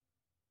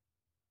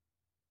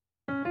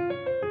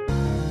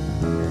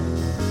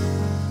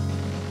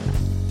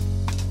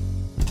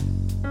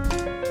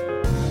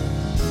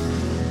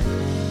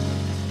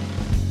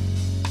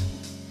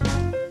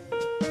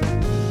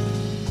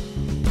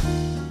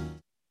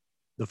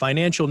The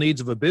financial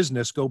needs of a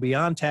business go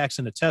beyond tax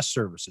and attest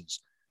services.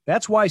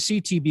 That's why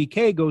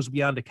CTBK goes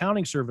beyond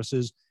accounting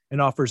services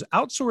and offers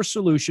outsourced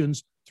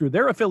solutions through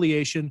their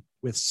affiliation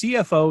with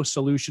CFO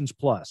Solutions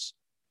Plus.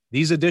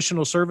 These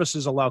additional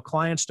services allow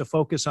clients to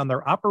focus on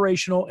their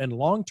operational and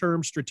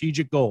long-term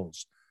strategic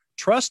goals.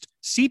 Trust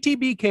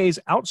CTBK's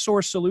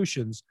outsourced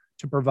solutions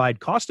to provide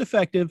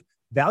cost-effective,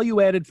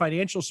 value-added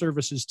financial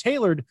services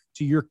tailored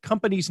to your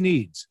company's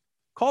needs.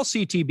 Call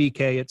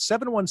CTBK at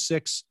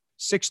 716-630-2400.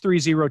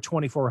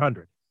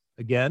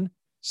 Again,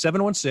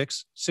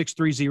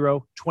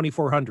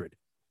 716-630-2400.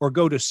 Or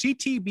go to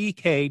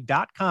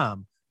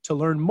ctbk.com to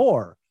learn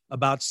more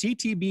about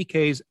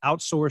CTBK's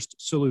outsourced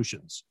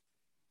solutions.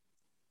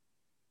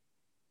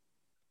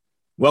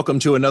 Welcome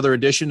to another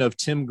edition of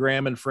Tim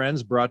Graham and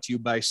Friends, brought to you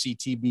by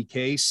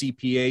CTBK,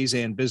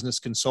 CPAs and business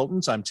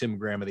consultants. I'm Tim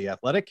Graham of The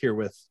Athletic, here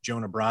with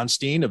Jonah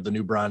Bronstein of the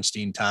New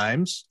Bronstein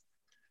Times.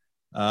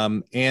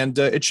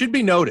 It should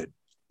be noted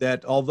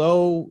that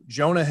although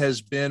Jonah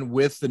has been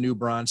with the New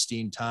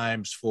Bronstein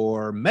Times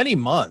for many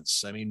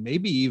months, I mean,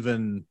 maybe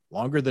even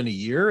longer than a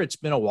year, it's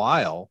been a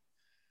while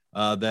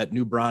that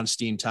New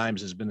Bronstein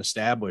Times has been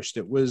established.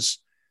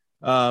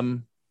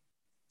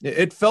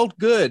 It felt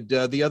good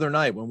the other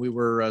night when we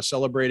were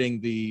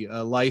celebrating the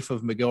life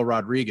of Miguel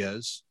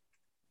Rodriguez,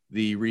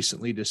 the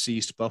recently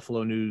deceased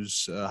Buffalo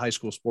News high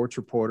school sports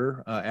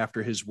reporter.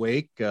 After his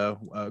wake,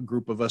 a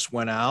group of us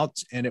went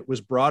out, and it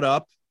was brought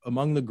up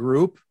among the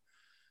group,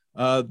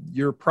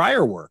 your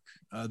prior work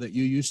that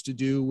you used to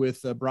do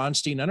with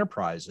Bronstein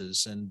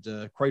Enterprises.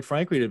 And quite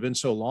frankly, it had been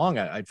so long,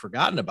 I'd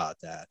forgotten about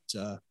that.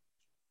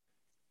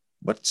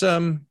 What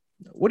do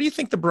you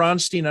think the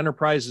Bronstein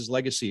Enterprises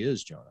legacy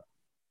is, Jonah?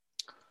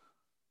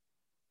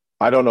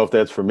 I don't know if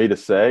that's for me to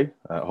say.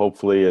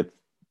 Hopefully it's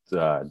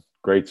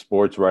great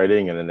sports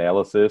writing and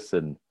analysis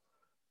and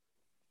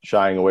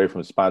shying away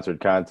from sponsored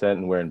content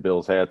and wearing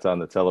Bills hats on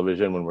the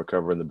television when we're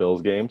covering the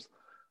Bills games.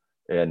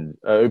 And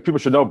people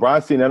should know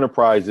Bronstein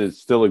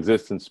Enterprises still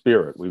exists in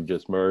spirit. We've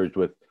just merged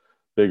with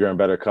bigger and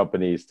better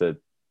companies to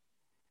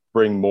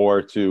bring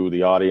more to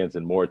the audience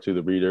and more to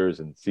the readers,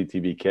 and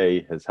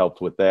CTBK has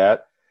helped with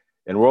that.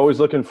 And we're always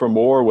looking for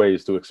more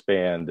ways to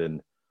expand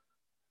and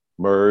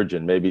merge,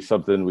 and maybe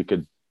something we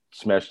could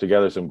smash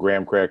together some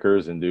graham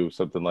crackers and do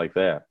something like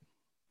that.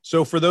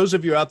 So for those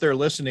of you out there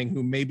listening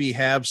who maybe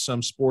have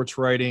some sports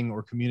writing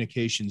or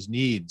communications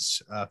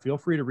needs, feel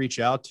free to reach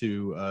out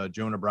to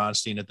Jonah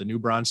Bronstein at the New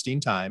Bronstein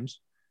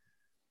Times.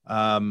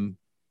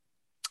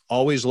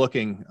 Always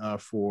looking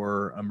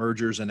for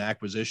mergers and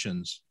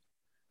acquisitions.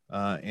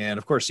 And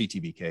of course,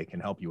 CTBK can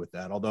help you with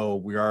that, although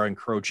we are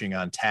encroaching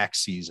on tax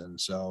season.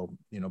 So,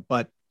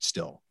 but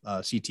still,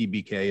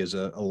 CTBK is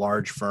a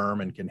large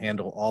firm and can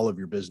handle all of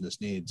your business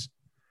needs.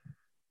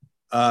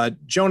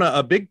 Jonah,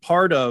 a big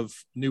part of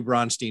New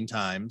Bronstein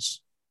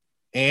Times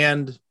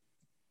and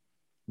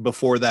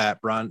before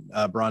that,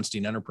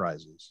 Bronstein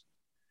Enterprises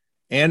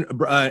and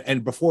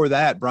before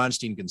that,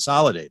 Bronstein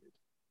Consolidated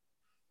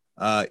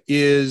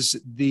is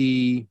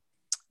the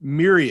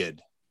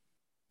myriad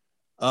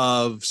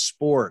of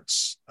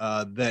sports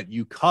that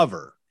you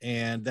cover.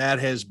 And that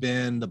has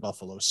been the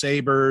Buffalo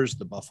Sabres,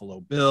 the Buffalo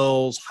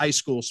Bills, high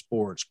school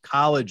sports,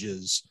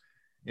 colleges.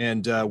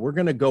 And we're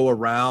going to go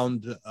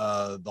around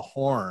the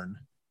horn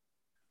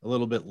a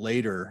little bit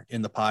later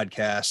in the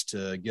podcast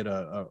to get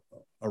a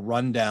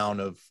rundown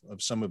of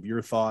some of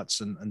your thoughts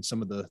and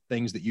some of the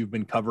things that you've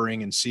been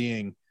covering and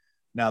seeing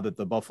now that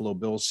the Buffalo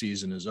Bills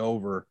season is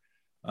over.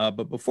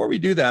 But before we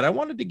do that, I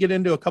wanted to get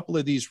into a couple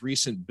of these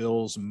recent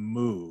Bills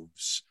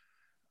moves.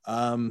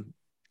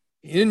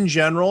 In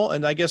general,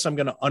 and I guess I'm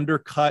going to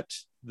undercut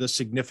the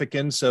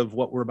significance of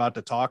what we're about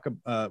to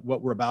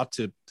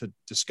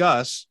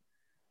discuss,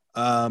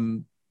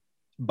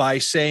 by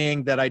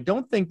saying that I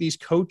don't think these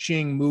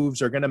coaching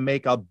moves are going to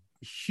make a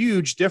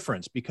huge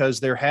difference because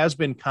there has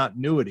been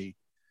continuity,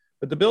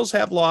 but the Bills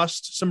have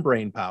lost some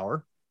brain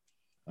power.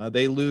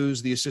 They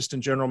lose the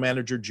assistant general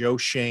manager, Joe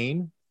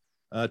Schoen,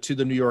 to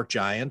the New York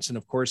Giants. And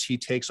of course, he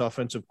takes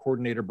offensive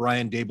coordinator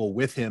Brian Daboll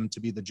with him to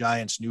be the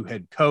Giants' new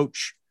head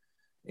coach.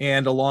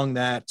 And along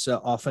that,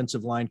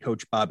 offensive line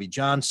coach Bobby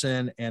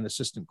Johnson and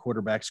assistant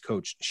quarterbacks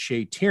coach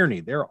Shea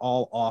Tierney, they're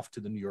all off to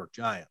the New York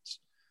Giants.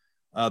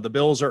 The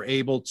Bills are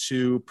able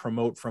to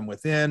promote from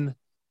within.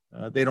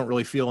 They don't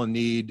really feel a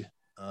need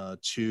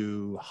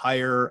to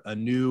hire a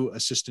new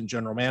assistant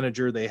general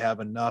manager. They have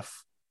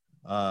enough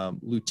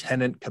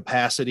lieutenant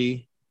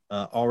capacity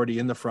already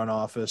in the front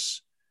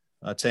office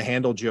to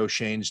handle Joe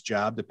Schoen's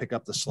job, to pick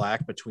up the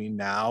slack between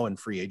now and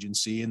free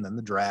agency and then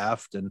the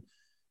draft and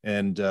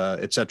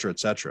et cetera, et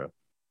cetera.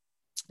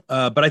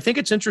 But I think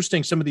it's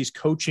interesting, some of these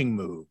coaching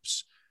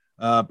moves.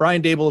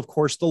 Brian Daboll, of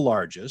course, the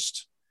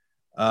largest.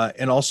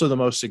 And also the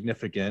most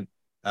significant.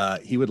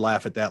 He would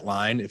laugh at that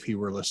line if he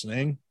were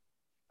listening.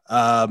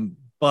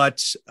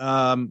 But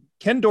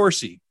Ken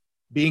Dorsey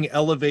being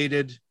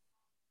elevated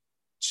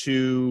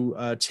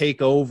to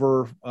take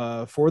over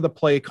for the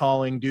play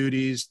calling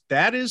duties,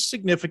 that is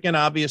significant,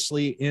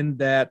 obviously, in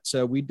that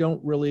we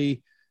don't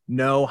really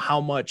know how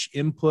much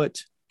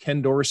input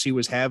Ken Dorsey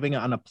was having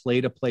on a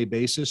play-to-play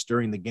basis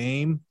during the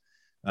game.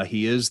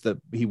 He was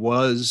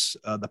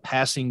the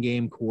passing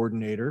game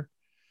coordinator.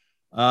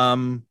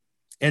 And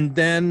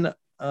then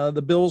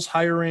the Bills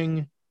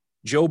hiring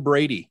Joe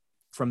Brady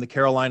from the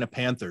Carolina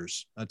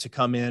Panthers to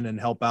come in and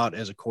help out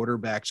as a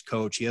quarterbacks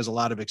coach. He has a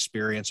lot of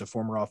experience, a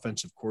former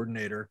offensive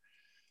coordinator.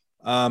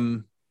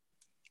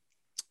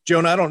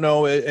 Joan, I don't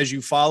know, as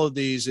you followed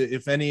these,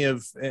 if any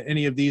of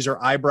these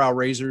are eyebrow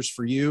raisers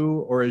for you,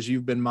 or as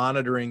you've been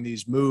monitoring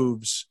these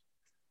moves,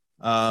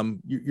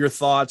 your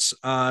thoughts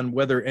on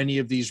whether any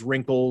of these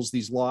wrinkles,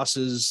 these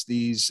losses,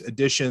 these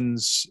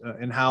additions,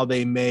 and how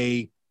they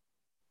may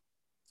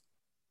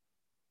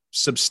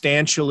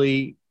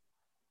substantially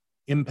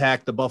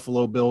impact the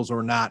Buffalo Bills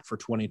or not for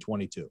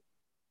 2022.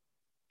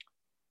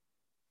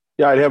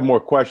 Yeah, I'd have more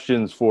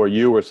questions for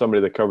you or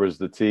somebody that covers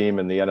the team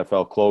and the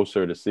NFL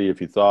closer to see if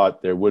you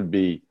thought there would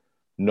be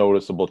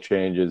noticeable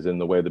changes in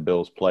the way the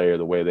Bills play or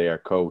the way they are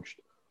coached,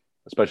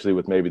 especially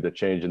with maybe the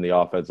change in the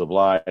offensive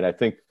line. And I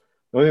think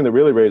the only thing that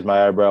really raised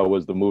my eyebrow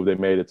was the move they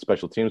made at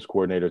special teams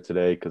coordinator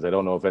today, because I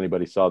don't know if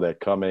anybody saw that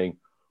coming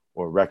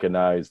or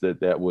recognized that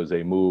that was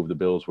a move the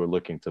Bills were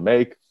looking to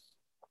make.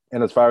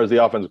 And as far as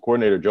the offensive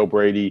coordinator, Joe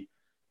Brady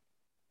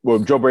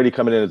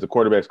coming in as a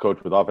quarterback's coach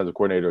with offensive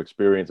coordinator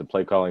experience and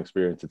play calling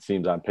experience, it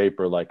seems on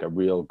paper like a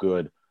real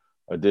good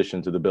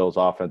addition to the Bills'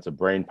 offensive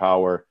brain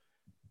power.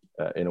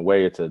 In a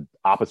way, it's an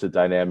opposite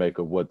dynamic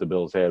of what the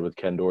Bills had with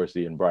Ken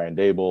Dorsey and Brian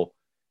Daboll.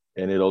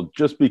 And it'll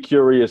just be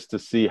curious to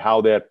see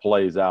how that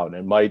plays out. And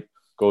it might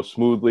go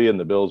smoothly, and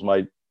the Bills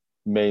might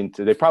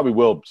they probably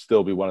will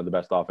still be one of the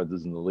best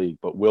offenses in the league,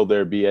 but will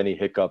there be any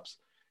hiccups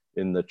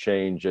in the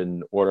change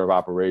in order of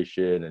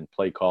operation and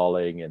play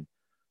calling? And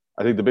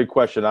I think the big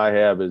question I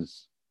have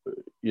is,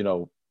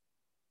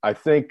 I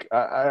think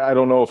I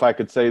don't know if I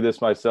could say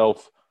this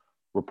myself,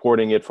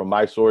 reporting it from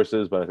my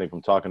sources, but I think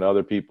from talking to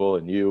other people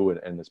and you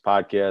and this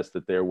podcast,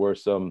 that there were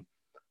some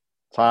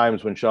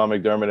times when Sean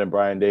McDermott and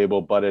Brian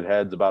Daboll butted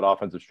heads about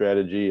offensive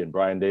strategy, and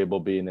Brian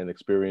Daboll, being an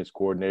experienced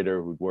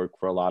coordinator who'd worked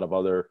for a lot of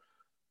other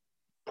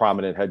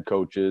prominent head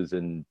coaches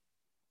and,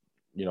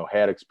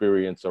 had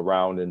experience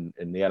around in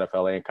the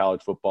NFL and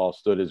college football,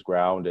 stood his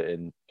ground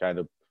and kind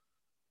of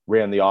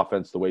ran the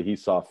offense the way he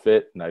saw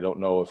fit. And I don't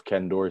know if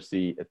Ken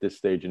Dorsey at this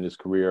stage in his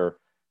career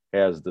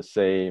has the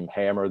same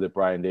hammer that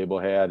Brian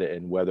Daboll had,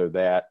 and whether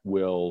that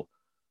will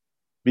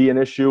be an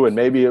issue. And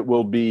maybe it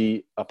will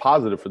be a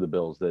positive for the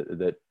Bills,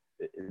 that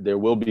there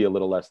will be a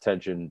little less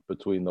tension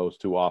between those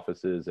two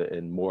offices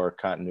and more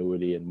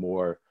continuity and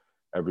more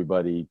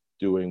everybody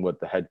doing what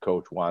the head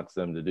coach wants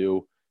them to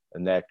do.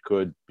 And that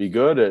could be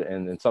good.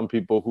 And some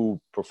people who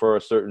prefer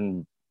a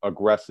certain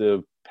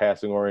aggressive,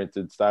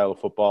 passing-oriented style of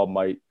football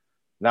might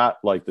not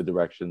like the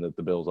direction that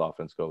the Bills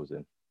offense goes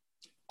in.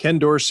 Ken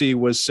Dorsey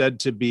was said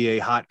to be a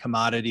hot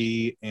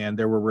commodity, and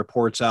there were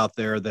reports out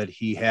there that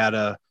he had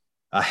a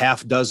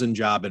half dozen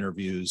job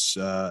interviews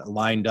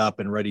lined up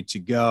and ready to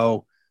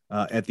go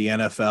at the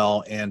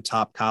NFL and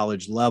top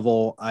college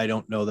level. I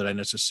don't know that I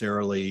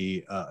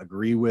necessarily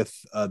agree with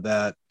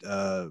that.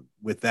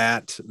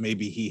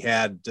 Maybe he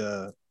had,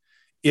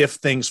 if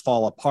things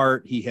fall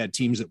apart, he had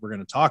teams that were going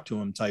to talk to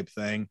him type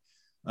thing.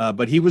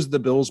 But he was the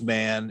Bills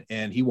man,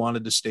 and he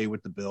wanted to stay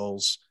with the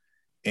Bills.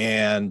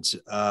 And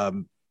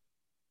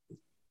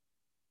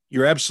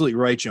you're absolutely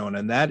right, Joan.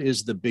 And that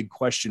is the big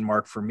question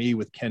mark for me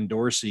with Ken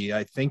Dorsey.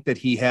 I think that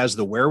he has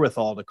the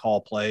wherewithal to call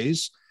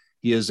plays.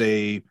 He is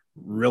a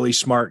really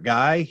smart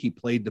guy. He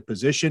played the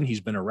position. He's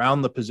been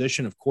around the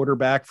position of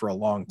quarterback for a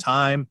long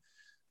time.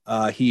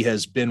 He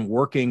has been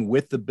working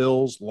with the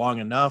Bills long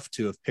enough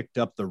to have picked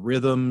up the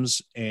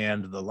rhythms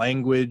and the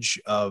language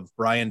of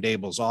Brian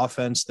Daboll's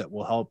offense that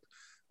will help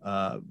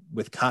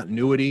with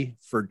continuity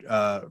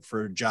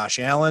for Josh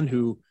Allen,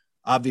 who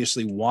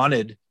obviously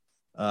wanted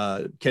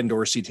Ken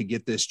Dorsey to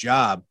get this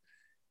job.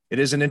 It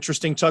is an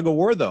interesting tug of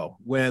war, though,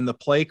 when the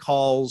play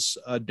calls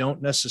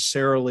don't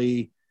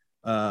necessarily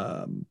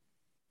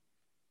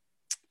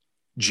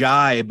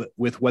jibe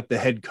with what the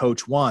head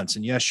coach wants.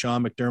 And yes,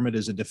 Sean McDermott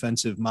is a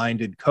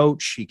defensive-minded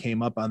coach. He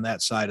came up on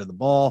that side of the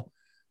ball,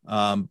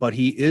 but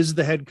he is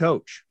the head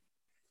coach.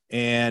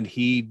 And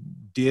he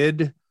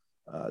did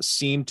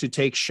seem to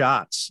take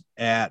shots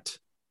at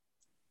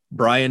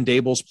Brian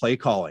Daboll's play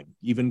calling,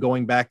 even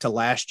going back to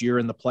last year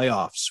in the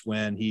playoffs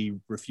when he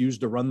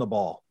refused to run the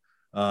ball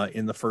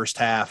in the first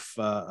half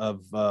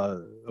of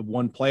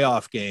one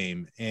playoff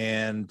game.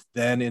 And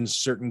then in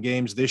certain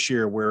games this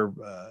year where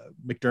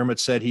McDermott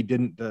said he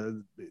didn't,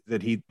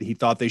 that he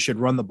thought they should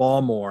run the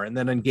ball more. And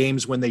then in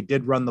games when they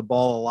did run the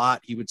ball a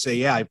lot, he would say,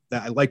 yeah,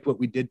 I liked what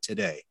we did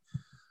today.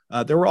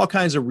 There were all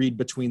kinds of read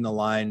between the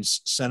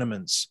lines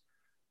sentiments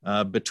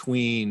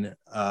between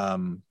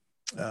Sean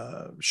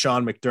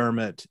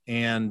McDermott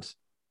and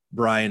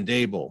Brian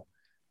Daboll.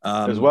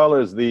 As well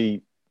as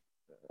the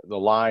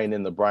line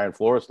in the Brian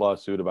Flores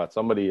lawsuit about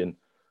somebody in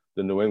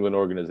the New England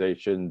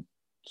organization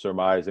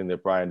surmising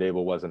that Brian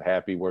Daboll wasn't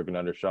happy working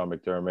under Sean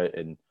McDermott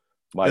and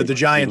might The be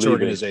Giants leaving,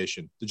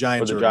 organization. The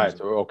Giants or the organization.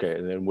 Giants. Okay,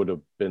 and then would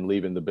have been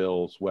leaving the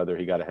Bills whether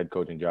he got a head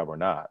coaching job or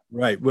not.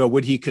 Right. Well,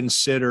 would he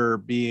consider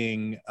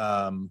being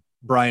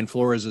Brian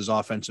Flores'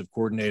 offensive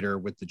coordinator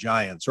with the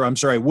Giants? Or I'm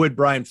sorry, would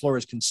Brian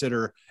Flores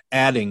consider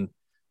adding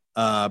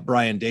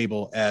Brian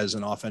Daboll as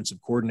an offensive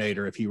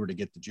coordinator if he were to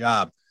get the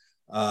job?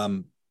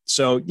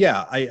 So,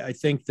 yeah, I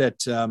think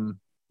that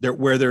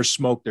where there's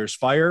smoke, there's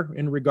fire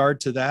in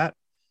regard to that.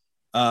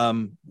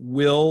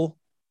 Will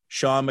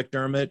Sean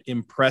McDermott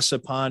impress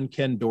upon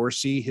Ken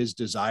Dorsey his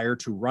desire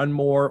to run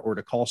more or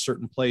to call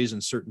certain plays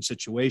in certain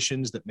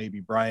situations that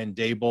maybe Brian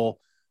Daboll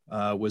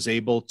was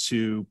able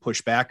to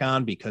push back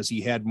on because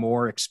he had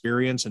more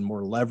experience and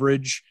more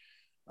leverage?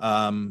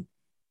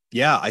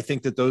 Yeah, I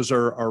think that those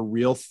are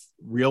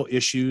real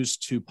issues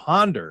to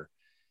ponder.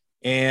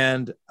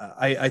 And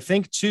I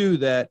think, too,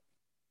 that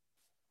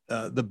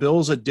the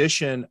Bills'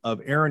 addition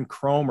of Aaron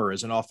Kromer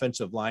as an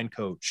offensive line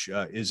coach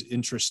is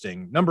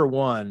interesting. Number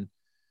one,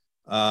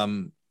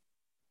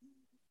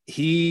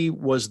 he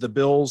was the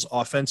Bills'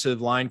 offensive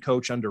line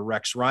coach under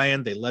Rex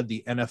Ryan. They led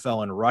the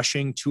NFL in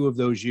rushing 2 of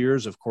those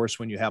years. Of course,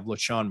 when you have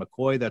LaShawn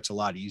McCoy, that's a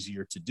lot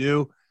easier to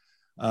do.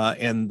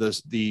 And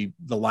the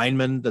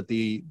linemen that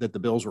the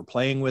Bills were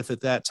playing with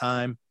at that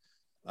time,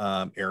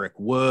 Eric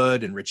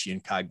Wood and Richie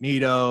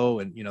Incognito,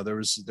 and there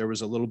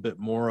was a little bit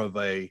more of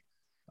a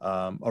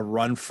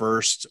run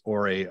first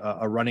or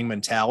a running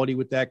mentality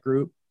with that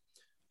group.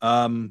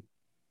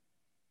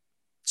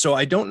 So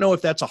I don't know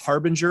if that's a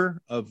harbinger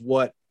of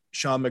what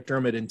Sean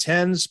McDermott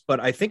intends, but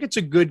I think it's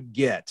a good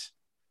get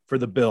for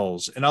the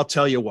Bills. And I'll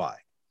tell you why.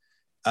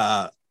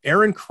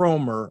 Aaron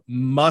Kromer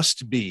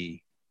must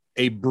be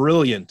a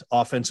brilliant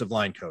offensive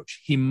line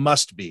coach. He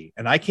must be.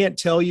 And I can't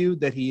tell you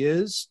that he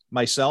is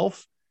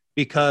myself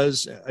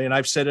because, and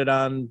I've said it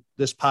on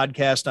this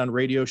podcast, on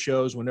radio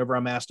shows, whenever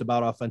I'm asked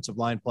about offensive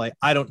line play,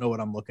 I don't know what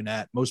I'm looking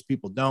at. Most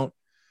people don't.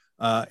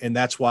 And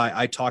that's why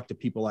I talk to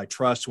people I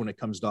trust when it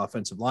comes to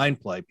offensive line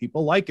play.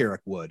 People like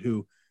Eric Wood,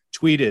 who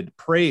tweeted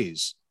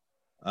praise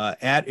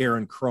at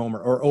Aaron Kromer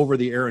or over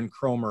the Aaron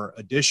Kromer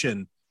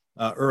edition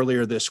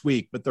earlier this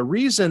week. But the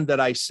reason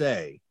that I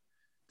say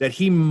that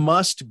he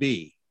must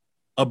be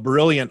a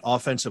brilliant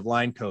offensive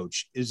line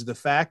coach is the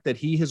fact that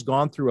he has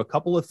gone through a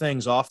couple of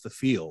things off the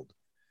field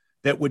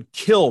that would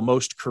kill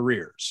most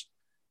careers.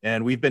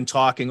 And we've been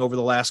talking over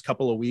the last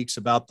couple of weeks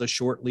about the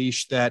short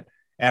leash that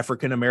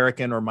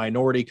African-American or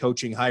minority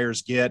coaching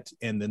hires get,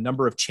 and the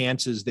number of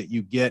chances that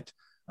you get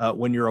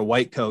when you're a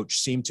white coach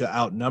seem to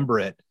outnumber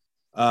it.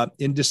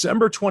 In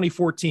December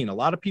 2014, a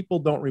lot of people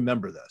don't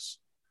remember this.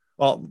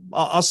 Well,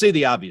 I'll say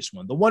the obvious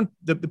one.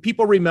 The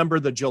people remember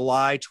the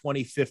July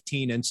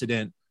 2015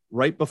 incident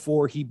right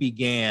before he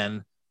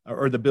began,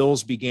 or the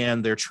Bills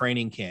began their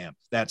training camp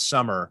that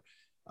summer.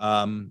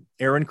 Aaron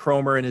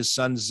Kromer and his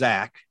son,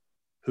 Zach,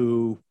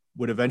 who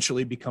would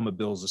eventually become a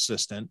Bills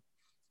assistant,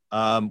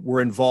 were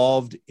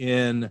involved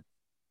in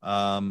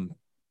an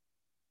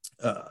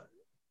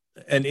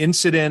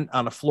incident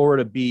on a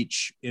Florida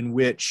beach in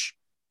which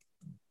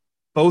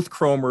both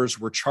Kromers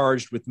were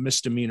charged with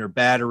misdemeanor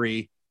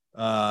battery.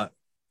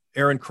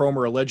 Aaron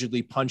Kromer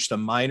allegedly punched a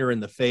minor in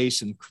the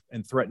face and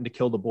threatened to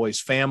kill the boy's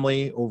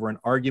family over an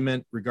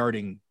argument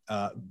regarding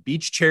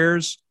beach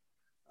chairs.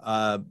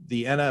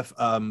 The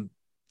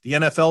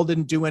NFL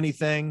didn't do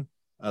anything.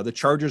 The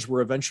charges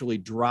were eventually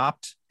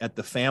dropped at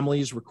the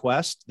family's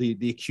request,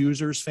 the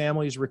accuser's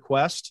family's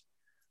request.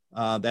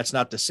 That's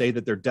not to say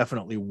that there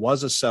definitely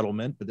was a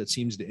settlement, but that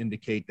seems to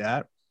indicate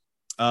that.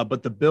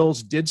 But the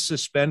Bills did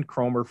suspend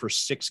Kromer for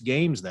 6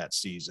 games that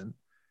season.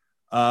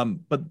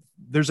 But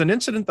there's an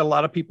incident that a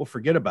lot of people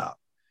forget about.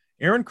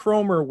 Aaron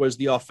Kromer was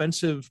the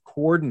offensive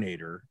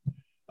coordinator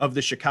of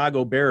the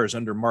Chicago Bears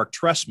under Mark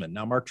Trestman.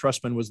 Now, Mark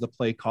Trestman was the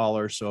play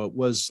caller, so it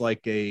was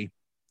like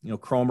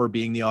Kromer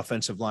being the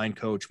offensive line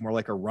coach, more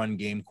like a run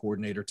game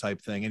coordinator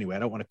type thing. Anyway, I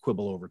don't want to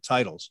quibble over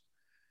titles.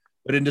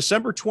 But in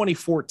December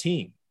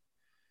 2014,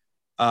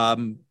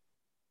 Kromer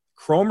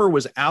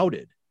was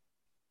outed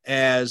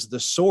as the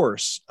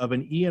source of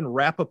an Ian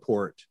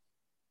Rappaport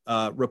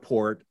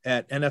report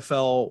at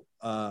NFL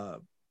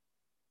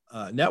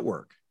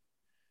Network,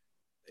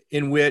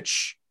 in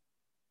which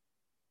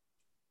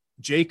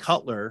Jay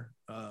Cutler,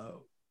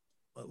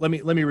 let me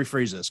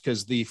rephrase this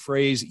because the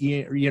phrase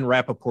Ian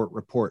Rappaport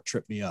report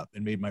tripped me up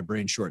and made my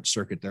brain short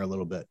circuit there a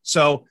little bit.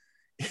 So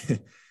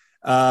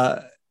Ian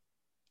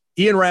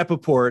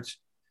Rappaport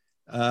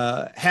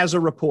has a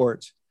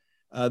report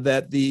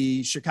that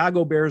the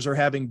Chicago Bears are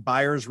having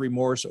buyer's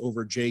remorse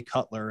over Jay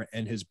Cutler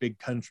and his big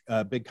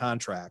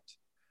contract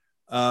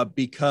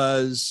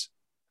because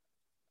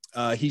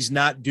he's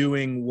not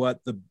doing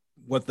what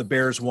the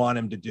Bears want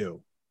him to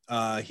do.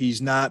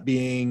 He's not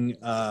being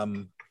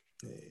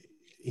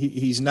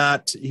he's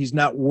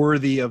not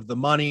worthy of the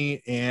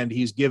money, and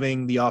he's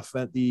giving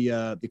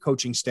the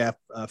coaching staff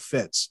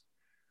fits.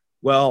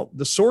 Well,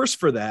 the source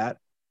for that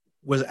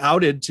was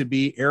outed to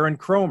be Aaron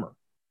Kromer,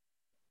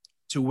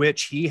 to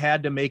which he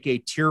had to make a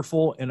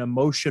tearful and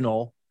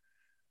emotional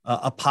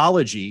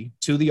apology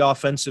to the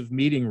offensive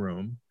meeting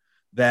room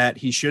that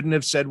he shouldn't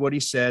have said what he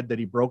said, that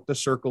he broke the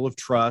circle of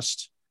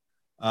trust.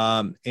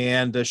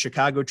 And the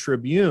Chicago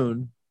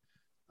Tribune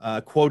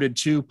quoted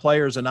two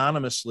players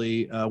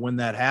anonymously when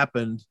that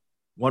happened.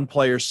 One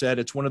player said,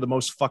 "It's one of the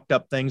most fucked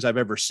up things I've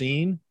ever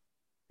seen."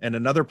 And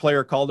another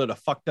player called it a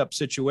fucked up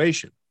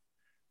situation.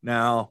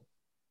 Now,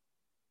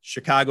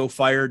 Chicago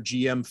fired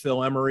GM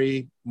Phil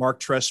Emery, Mark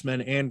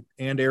Trestman,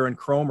 and Aaron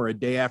Kromer a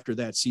day after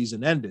that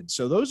season ended.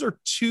 So those are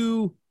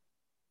two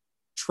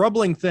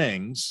troubling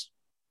things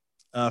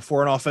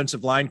for an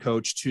offensive line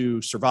coach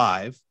to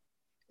survive.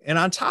 And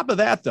on top of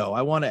that, though,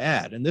 I want to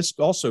add, and this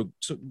also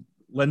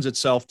lends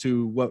itself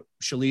to what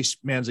Shalise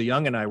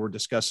Manza-Young and I were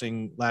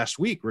discussing last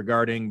week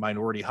regarding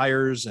minority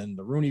hires and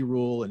the Rooney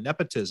Rule and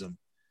nepotism.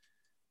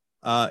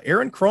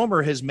 Aaron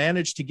Kromer has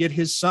managed to get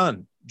his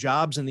son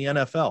jobs in the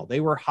NFL. They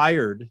were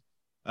hired.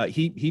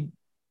 The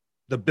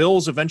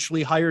Bills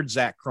eventually hired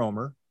Zach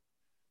Kromer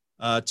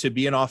to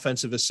be an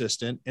offensive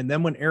assistant. And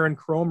then when Aaron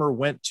Kromer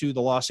went to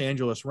the Los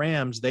Angeles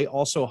Rams, they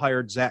also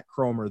hired Zach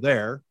Kromer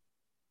there.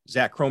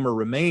 Zach Kromer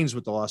remains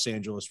with the Los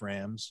Angeles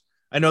Rams.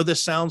 I know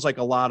this sounds like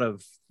a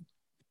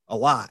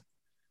lot,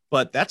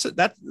 but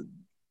that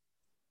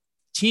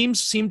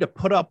teams seem to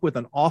put up with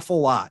an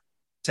awful lot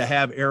to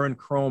have Aaron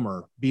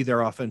Kromer be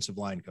their offensive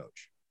line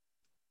coach.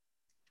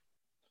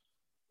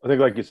 I think,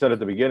 like you said at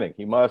the beginning,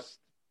 he must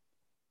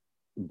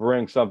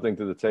bring something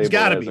to the table. He's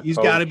got to be. He's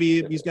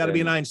got to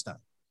be an Einstein.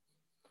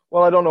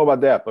 Well, I don't know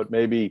about that, but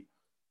maybe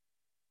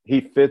he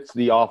fits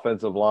the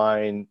offensive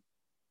line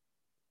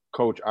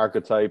coach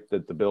archetype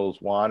that the Bills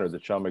want, or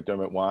that Sean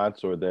McDermott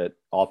wants, or that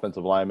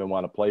offensive linemen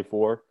want to play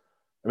for.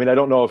 I mean, I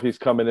don't know if he's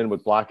coming in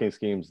with blocking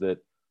schemes that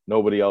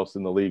nobody else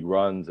in the league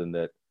runs, and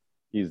that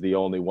he's the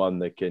only one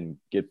that can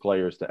get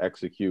players to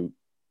execute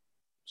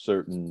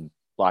certain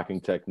blocking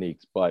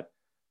techniques. But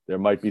there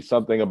might be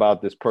something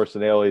about this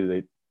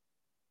personality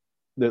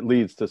that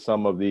leads to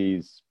some of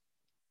these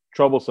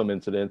troublesome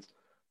incidents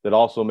that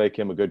also make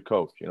him a good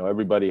coach. You know,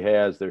 everybody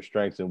has their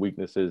strengths and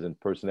weaknesses and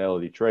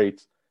personality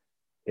traits,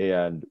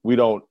 and we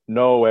don't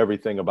know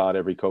everything about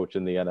every coach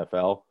in the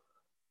NFL.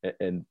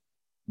 And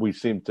we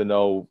seem to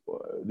know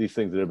these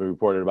things that have been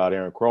reported about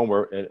Aaron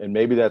Kromer, and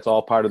maybe that's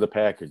all part of the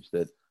package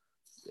that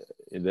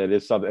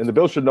is something. And the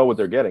Bills should know what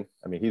they're getting.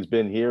 I mean, he's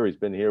been here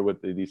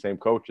with these same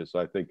coaches. So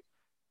I think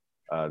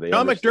Sean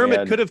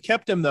McDermott could have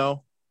kept him,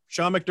 though.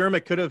 Sean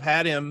McDermott could have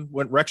had him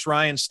when Rex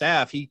Ryan's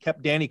staff. He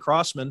kept Danny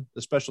Crossman,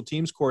 the special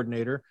teams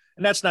coordinator.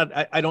 And that's not,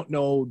 I don't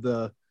know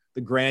the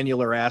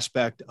granular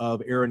aspect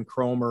of Aaron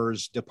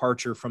Kromer's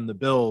departure from the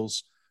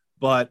Bills.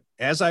 But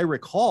as I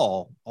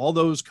recall, all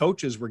those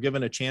coaches were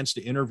given a chance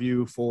to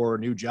interview for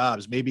new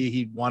jobs. Maybe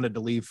he wanted to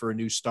leave for a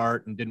new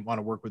start and didn't want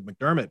to work with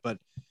McDermott, but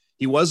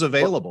he was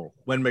available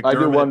when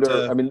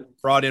McDermott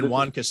brought in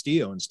Juan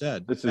Castillo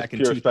instead. This is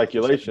pure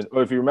speculation.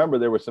 Or if you remember,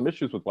 there were some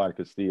issues with Juan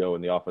Castillo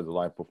in the offensive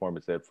line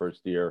performance that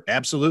first year.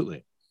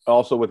 Absolutely.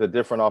 Also with a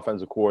different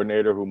offensive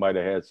coordinator who might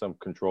have had some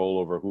control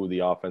over who the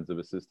offensive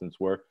assistants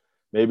were.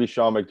 Maybe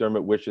Sean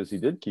McDermott wishes he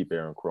did keep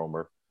Aaron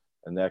Kromer,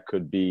 and that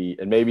could be –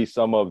 and maybe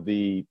some of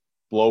the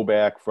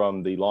blowback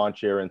from the lawn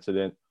chair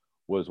incident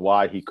was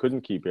why he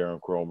couldn't keep Aaron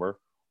Kromer,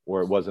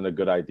 or it wasn't a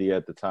good idea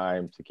at the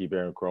time to keep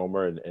Aaron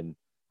Kromer. And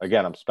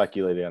again, I'm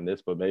speculating on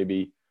this, but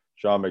maybe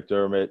Sean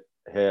McDermott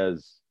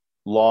has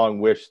long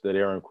wished that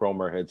Aaron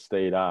Kromer had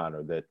stayed on,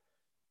 or that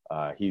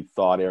he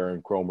thought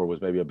Aaron Kromer was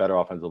maybe a better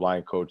offensive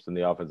line coach than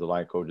the offensive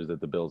line coaches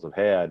that the Bills have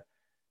had.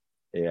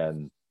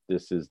 And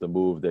this is the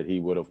move that he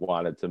would have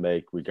wanted to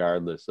make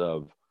regardless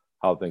of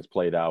how things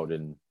played out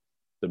in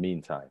the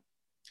meantime.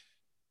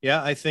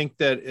 Yeah, I think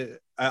that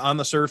on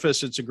the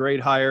surface, it's a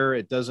great hire.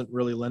 It doesn't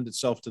really lend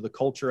itself to the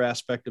culture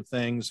aspect of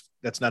things.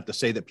 That's not to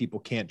say that people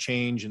can't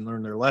change and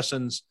learn their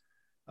lessons,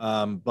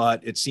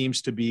 but it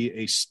seems to be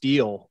a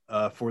steal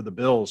for the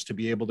Bills to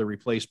be able to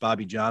replace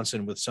Bobby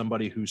Johnson with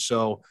somebody who's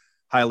so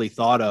highly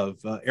thought of.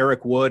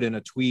 Eric Wood, in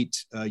a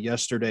tweet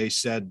yesterday,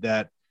 said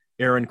that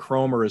Aaron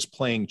Kromer is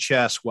playing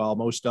chess while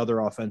most other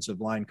offensive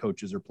line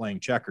coaches are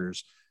playing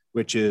checkers,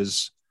 which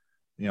is,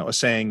 a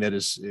saying that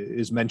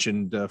is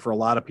mentioned for a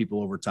lot of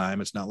people over time.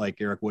 It's not like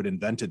Eric Wood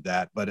invented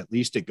that, but at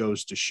least it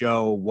goes to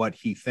show what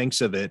he thinks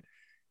of it.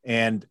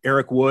 And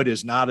Eric Wood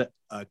is not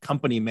a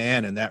company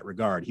man in that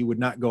regard. He would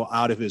not go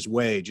out of his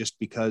way just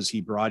because he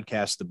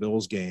broadcasts the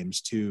Bills games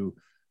to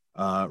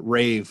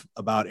rave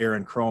about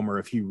Aaron Kromer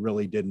if he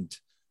really didn't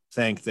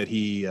think that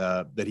he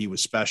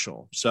was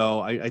special.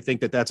 So I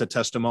think that that's a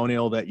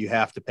testimonial that you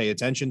have to pay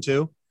attention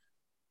to,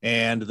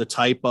 and the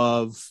type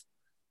of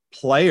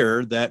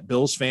player that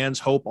Bills fans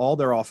hope all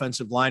their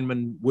offensive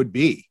linemen would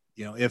be.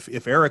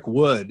 If Eric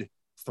Wood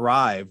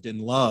thrived and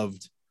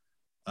loved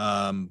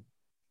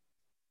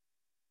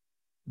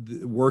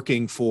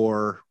working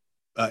for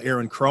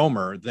Aaron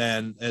Kromer,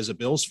 then as a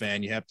Bills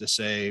fan, you have to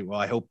say, well,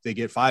 I hope they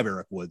get 5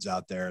 Eric Woods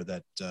out there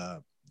that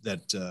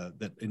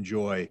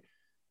enjoy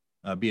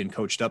being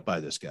coached up by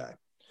this guy.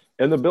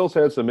 And the Bills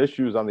had some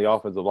issues on the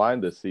offensive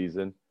line this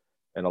season,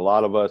 and a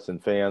lot of us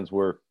and fans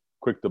were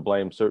quick to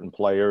blame certain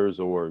players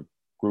or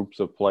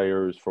groups of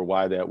players for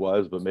why that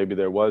was, but maybe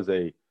there was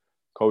a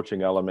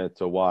coaching element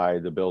to why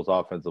the Bills'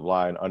 offensive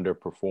line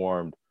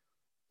underperformed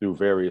through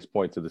various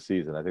points of the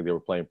season. I think they were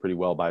playing pretty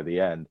well by the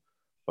end,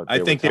 but I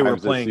think they were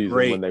playing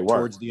great when they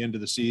towards the end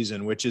of the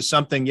season, which is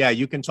something, yeah,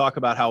 you can talk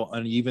about how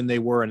uneven they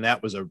were. And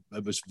it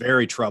was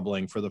very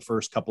troubling for the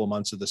first couple of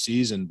months of the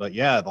season. But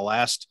yeah, the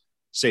last,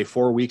 say,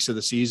 4 weeks of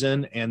the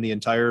season and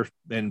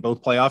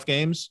both playoff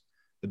games,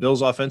 the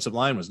Bills' offensive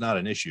line was not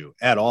an issue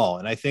at all.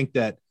 And I think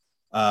that,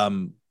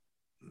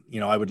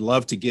 I would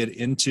love to get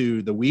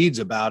into the weeds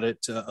about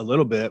it a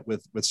little bit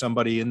with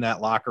somebody in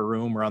that locker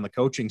room or on the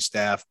coaching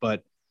staff,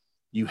 but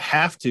you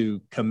have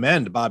to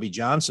commend Bobby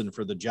Johnson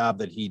for the job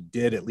that he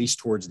did, at least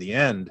towards the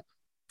end,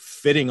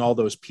 fitting all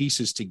those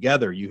pieces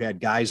together. You had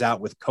guys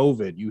out with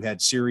COVID, you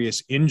had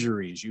serious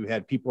injuries, you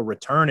had people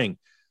returning.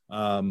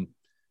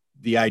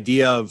 The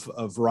idea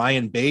of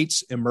Ryan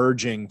Bates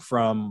emerging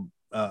from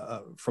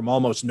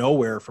almost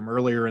nowhere from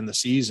earlier in the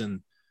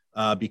season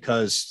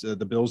because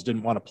the Bills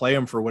didn't want to play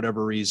him for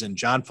whatever reason.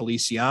 John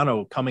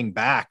Feliciano coming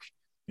back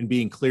and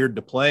being cleared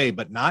to play,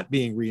 but not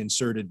being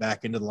reinserted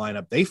back into the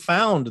lineup. They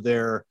found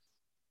their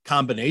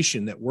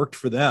combination that worked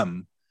for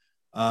them.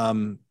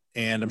 And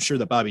I'm sure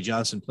that Bobby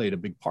Johnson played a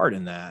big part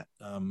in that.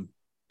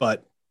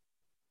 But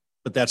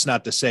that's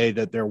not to say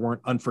that there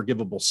weren't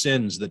unforgivable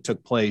sins that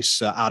took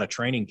place out of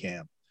training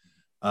camp.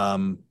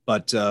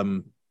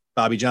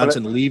 Bobby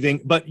Johnson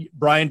leaving, but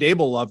Brian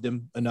Daboll loved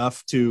him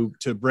enough to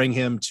bring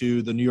him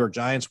to the New York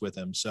Giants with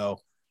him.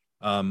 So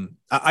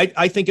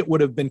I think it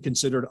would have been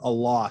considered a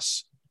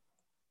loss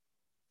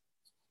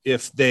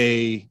if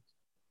they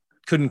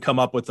couldn't come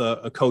up with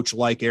a coach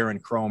like Aaron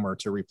Kromer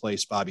to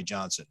replace Bobby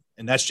Johnson.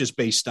 And that's just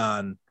based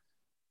on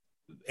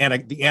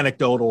the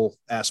anecdotal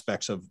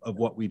aspects of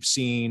what we've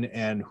seen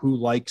and who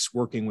likes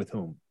working with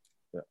whom.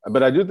 Yeah.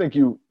 But I do think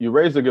you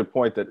raised a good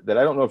point that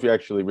I don't know if you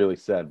actually really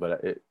said,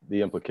 but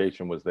the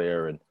implication was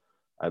there, and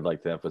I'd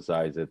like to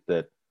emphasize it,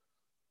 that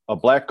a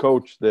black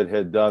coach that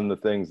had done the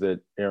things that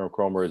Aaron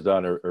Kromer has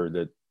done or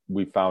that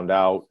we found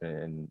out,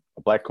 and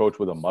a black coach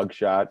with a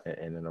mugshot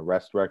and an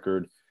arrest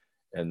record,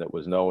 and that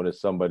was known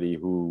as somebody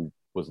who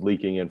was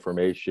leaking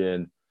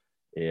information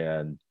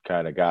and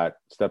kind of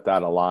stepped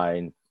out of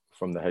line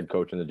from the head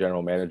coach and the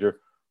general manager,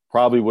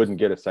 probably wouldn't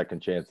get a second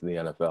chance in the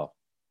NFL,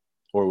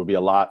 or it would be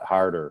a lot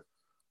harder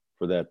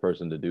for that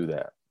person to do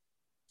that.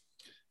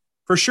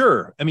 For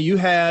sure. I mean, you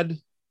had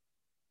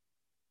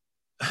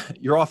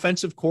your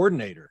offensive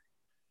coordinator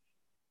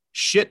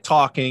shit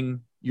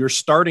talking your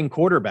starting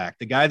quarterback,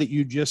 the guy that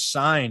you just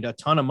signed a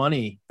ton of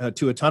money.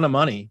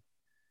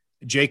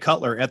 Jay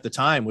Cutler at the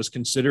time was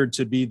considered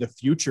to be the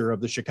future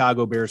of the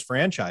Chicago Bears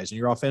franchise. And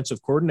your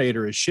offensive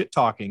coordinator is shit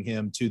talking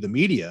him to the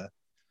media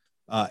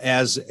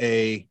as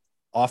a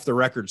off the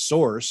record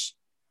source.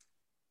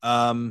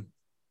 I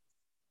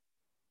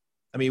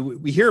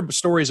mean, we hear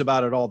stories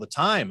about it all the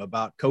time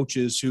about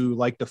coaches who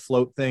like to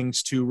float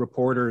things to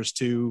reporters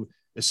to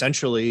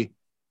essentially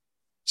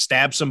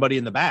stab somebody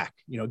in the back,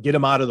 get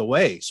them out of the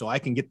way so I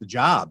can get the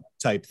job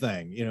type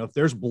thing. If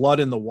there's blood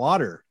in the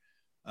water,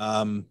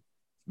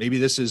 maybe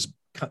this is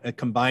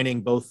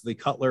combining both the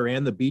Cutler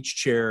and the beach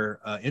chair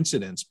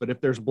incidents, but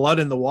if there's blood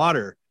in the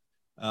water,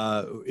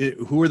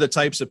 who are the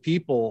types of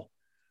people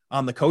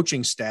on the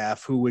coaching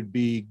staff who would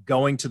be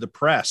going to the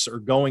press or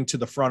going to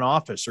the front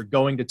office or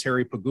going to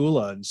Terry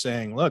Pagula and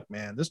saying, look,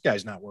 man, this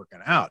guy's not working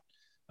out.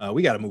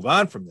 We got to move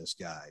on from this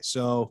guy.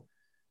 So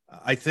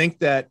I think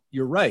that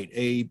you're right.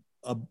 A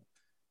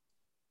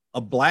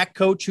black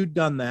coach who'd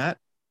done that,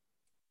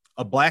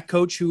 a black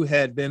coach who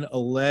had been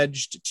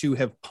alleged to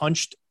have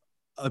punched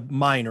a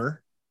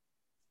minor,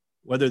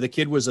 whether the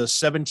kid was a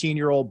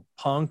 17-year-old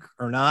punk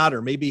or not,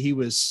 or maybe he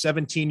was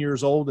 17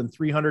 years old and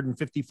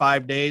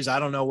 355 days. I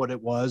don't know what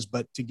it was,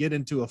 but to get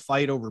into a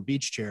fight over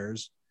beach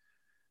chairs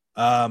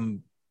to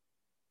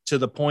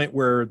the point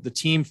where the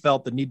team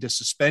felt the need to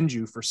suspend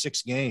you for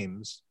 6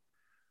 games.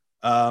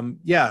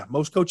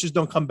 Most coaches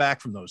don't come back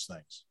from those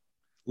things,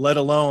 let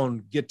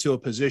alone get to a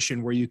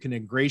position where you can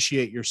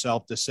ingratiate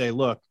yourself to say,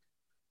 look,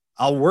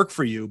 I'll work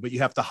for you, but you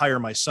have to hire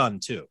my son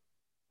too.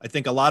 I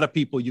think a lot of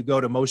people, you go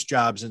to most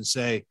jobs and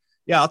say,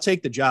 yeah, I'll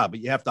take the job, but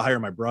you have to hire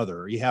my brother,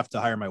 or you have to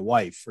hire my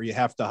wife, or you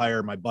have to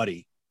hire my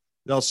buddy.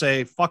 They'll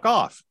say, fuck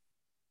off.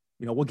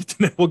 We'll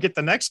get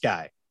the next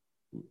guy,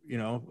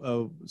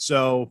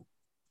 so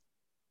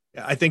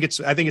I think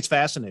it's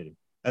fascinating.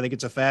 I think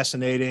it's a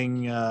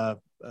fascinating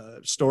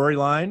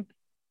storyline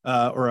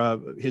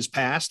his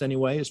past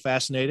anyway is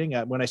fascinating.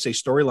 When I say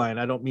storyline,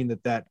 I don't mean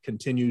that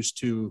continues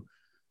to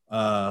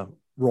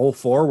roll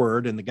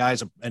forward and the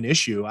guy's an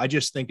issue. I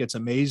just think it's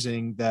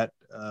amazing that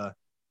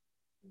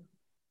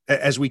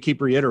as we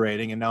keep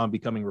reiterating, and now I'm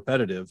becoming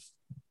repetitive,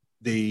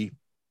 the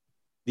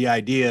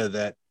idea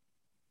that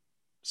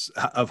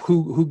of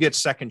who gets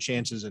second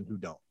chances and who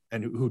don't,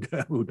 and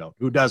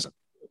who doesn't.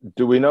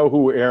 Do we know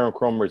who Aaron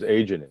Kromer's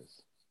agent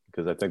is?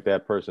 Because I think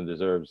that person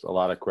deserves a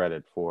lot of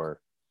credit for.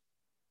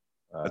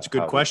 That's a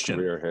good question.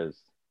 His career has.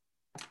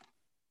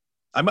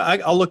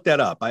 I'll look that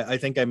up. I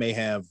think I may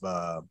have.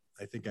 I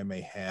think I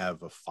may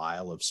have a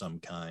file of some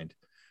kind.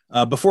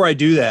 Before I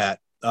do that,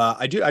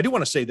 I do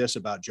want to say this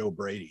about Joe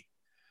Brady.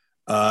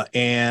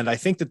 And I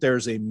think that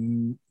there's a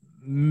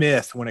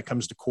myth when it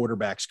comes to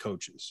quarterbacks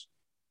coaches,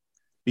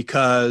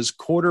 because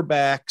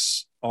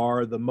quarterbacks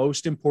are the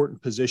most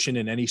important position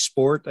in any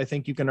sport, I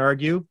think you can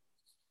argue.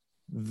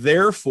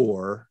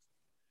 Therefore,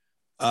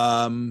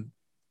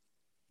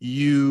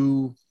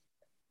 you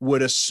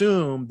would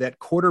assume that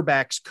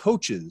quarterbacks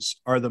coaches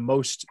are the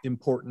most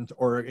important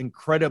or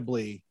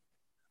incredibly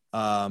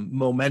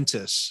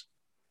momentous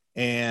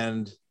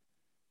and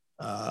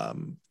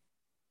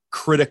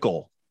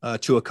critical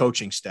to a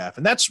coaching staff.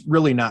 And that's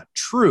really not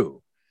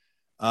true.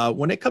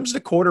 When it comes to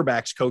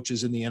quarterbacks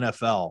coaches in the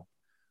NFL,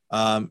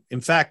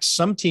 in fact,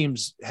 some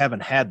teams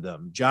haven't had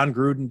them. John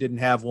Gruden didn't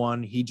have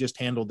one. He just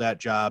handled that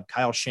job.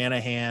 Kyle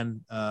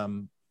Shanahan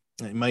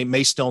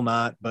may still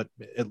not, but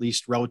at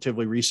least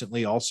relatively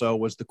recently also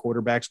was the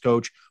quarterbacks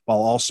coach while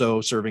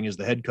also serving as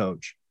the head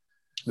coach.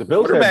 The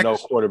Bills had no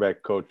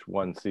quarterback coach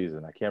one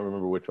season. I can't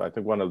remember which one. I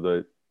think one of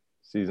the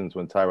seasons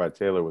when Tyrod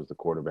Taylor was the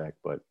quarterback,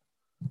 but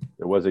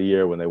there was a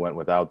year when they went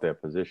without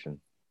that position.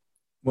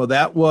 Well,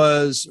 that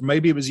was –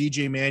 maybe it was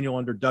E.J. Manuel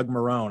under Doug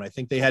Marrone. I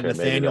think they had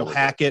Nathaniel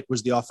Hackett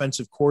was the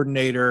offensive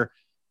coordinator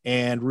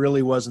and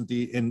really wasn't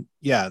the – and,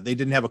 yeah, they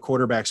didn't have a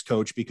quarterbacks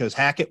coach because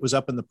Hackett was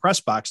up in the press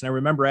box. And I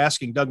remember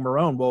asking Doug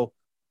Marrone, well,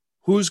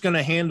 who's going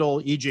to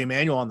handle E.J.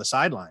 Manuel on the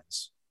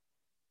sidelines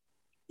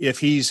if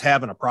he's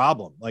having a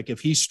problem? Like if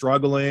he's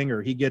struggling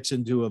or he gets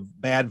into a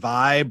bad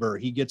vibe or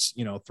he gets,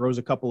 throws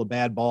a couple of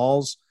bad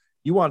balls,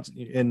 you want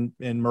 – and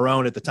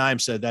Marrone at the time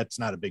said that's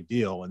not a big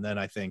deal. And then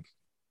I think –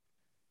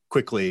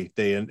 quickly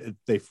they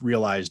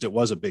realized it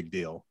was a big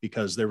deal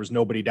because there was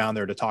nobody down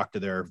there to talk to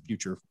their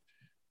future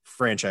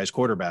franchise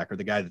quarterback or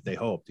the guy that they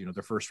hoped,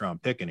 their first round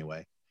pick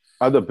anyway.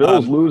 Are the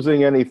Bills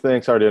losing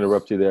anything? Sorry to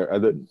interrupt you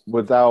there.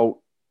 Without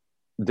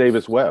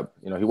Davis Webb,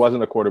 he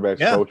wasn't a quarterback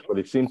coach, but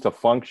he seemed to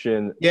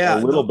function a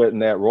little bit in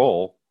that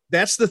role.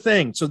 That's the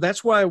thing. So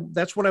that's what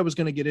I was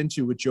going to get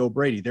into with Joe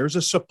Brady. There's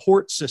a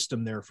support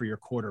system there for your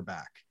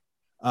quarterback.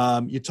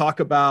 You talk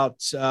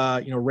about,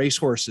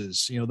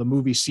 racehorses, the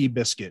movie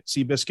Seabiscuit.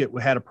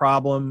 Seabiscuit had a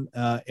problem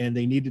and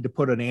they needed to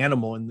put an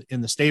animal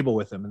in the stable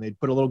with him, and they'd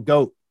put a little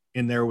goat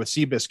in there with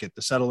Seabiscuit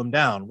to settle him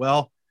down.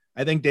 Well,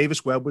 I think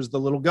Davis Webb was the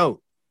little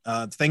goat,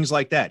 things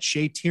like that.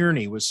 Shea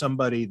Tierney was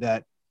somebody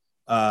that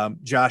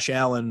Josh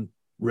Allen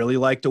really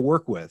liked to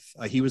work with.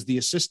 He was the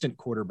assistant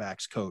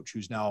quarterbacks coach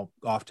who's now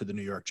off to the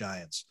New York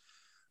Giants.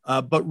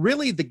 But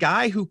really the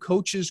guy who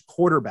coaches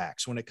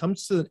quarterbacks when it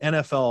comes to the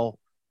NFL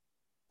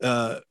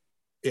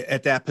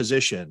at that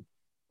position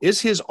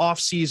is his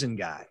off-season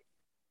guy.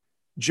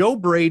 Joe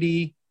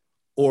Brady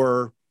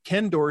or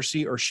Ken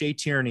Dorsey or Shea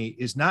Tierney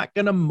is not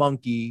going to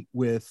monkey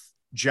with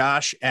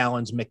Josh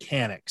Allen's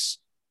mechanics.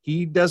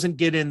 He doesn't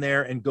get in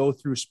there and go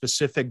through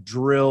specific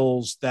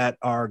drills that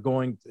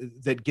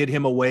get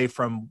him away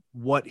from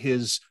what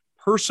his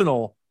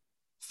personal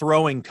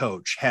throwing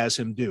coach has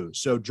him do.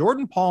 So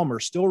Jordan Palmer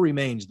still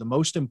remains the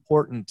most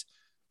important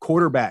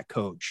quarterback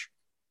coach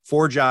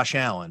for Josh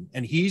Allen,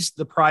 and he's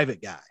the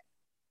private guy.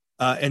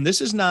 And this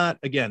is not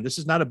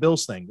a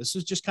Bills thing. This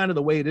is just kind of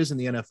the way it is in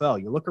the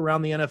NFL. You look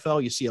around the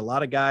NFL, you see a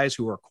lot of guys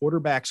who are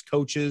quarterbacks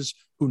coaches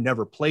who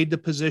never played the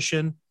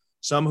position,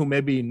 some who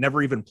maybe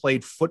never even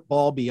played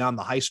football beyond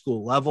the high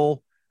school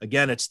level.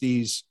 Again, it's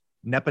these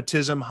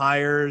nepotism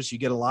hires. You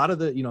get a lot of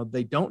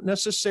they don't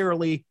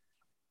necessarily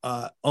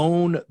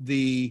own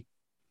the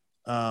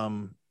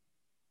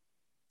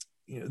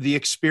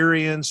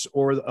experience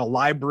or a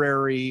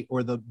library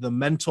or the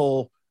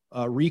mental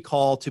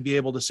recall to be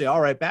able to say,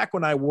 all right, back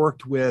when I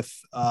worked with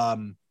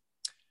Mark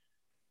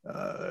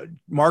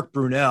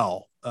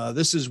Brunell,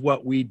 this is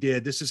what we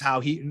did. This is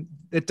how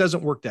it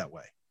doesn't work that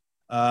way.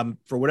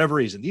 For whatever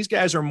reason, these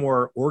guys are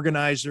more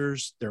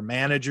organizers, they're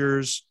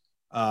managers,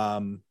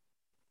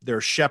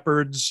 they're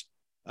shepherds,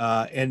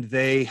 and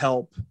they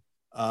help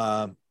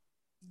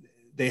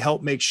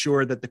make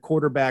sure that the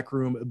quarterback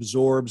room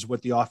absorbs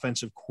what the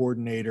offensive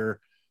coordinator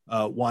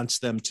wants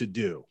them to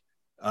do.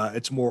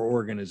 It's more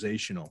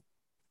organizational.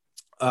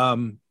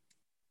 Jonah,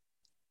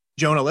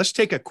 let's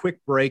take a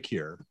quick break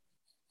here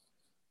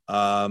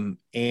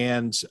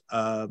and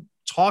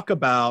talk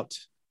about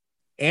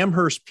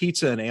Amherst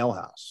Pizza and Ale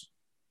House.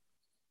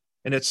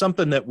 And it's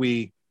something that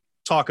we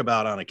talk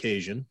about on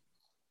occasion,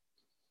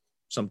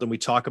 something we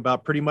talk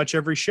about pretty much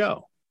every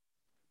show.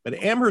 But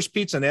Amherst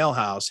Pizza and Ale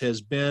House has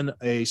been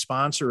a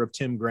sponsor of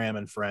Tim Graham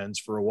and Friends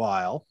for a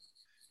while.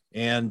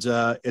 And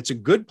it's a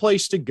good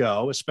place to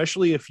go,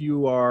 especially if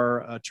you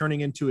are turning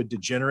into a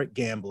degenerate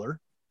gambler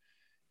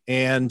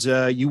and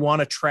you want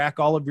to track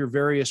all of your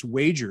various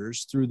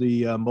wagers through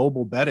the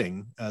mobile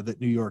betting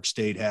that New York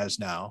State has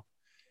now.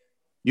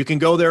 You can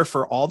go there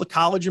for all the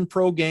college and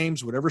pro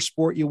games, whatever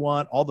sport you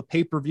want, all the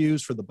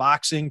pay-per-views for the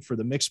boxing, for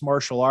the mixed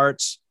martial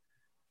arts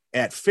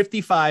at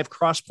 55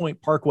 Cross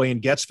Point Parkway in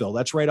Gettsville.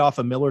 That's right off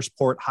of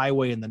Millersport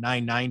Highway in the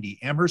 990.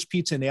 Amherst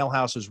Pizza and Ale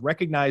House is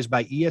recognized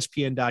by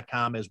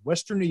ESPN.com as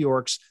Western New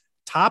York's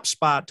top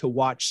spot to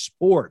watch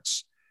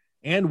sports.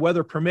 And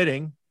weather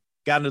permitting,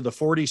 got into the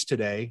 40s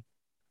today,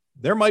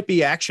 there might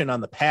be action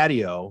on the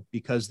patio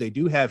because they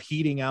do have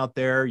heating out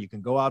there. You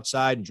can go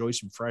outside, enjoy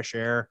some fresh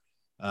air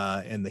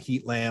and the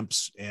heat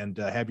lamps, and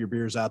have your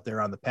beers out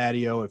there on the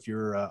patio if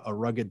you're a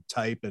rugged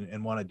type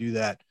and want to do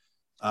that.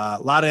 A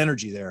lot of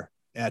energy there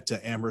at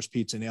Amherst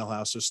Pizza and Ale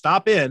House. So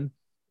stop in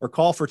or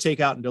call for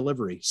takeout and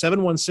delivery.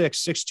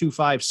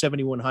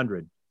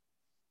 716-625-7100.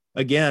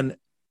 Again,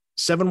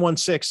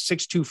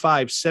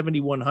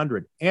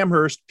 716-625-7100.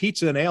 Amherst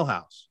Pizza and Ale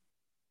House.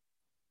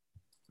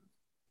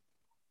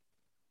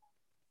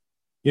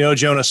 You know,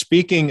 Jonah,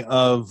 speaking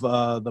of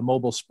the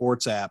mobile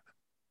sports app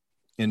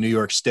in New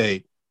York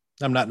State,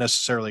 I'm not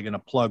necessarily going to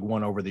plug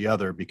one over the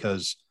other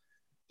because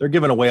they're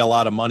giving away a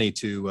lot of money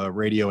to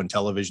radio and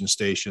television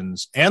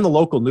stations and the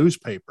local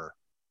newspaper.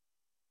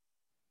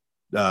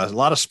 A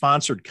lot of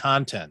sponsored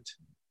content.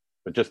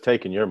 But just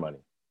taking your money,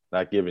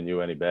 not giving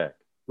you any back.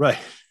 Right.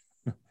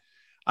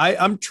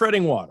 I'm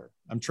treading water.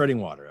 I'm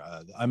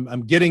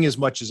getting as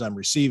much as I'm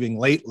receiving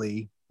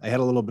lately. I had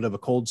a little bit of a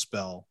cold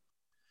spell.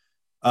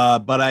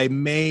 But I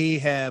may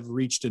have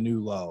reached a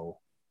new low.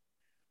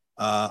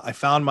 I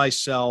found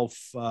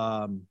myself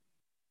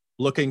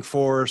looking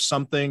for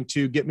something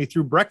to get me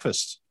through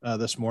breakfast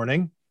this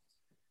morning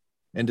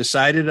and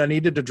decided I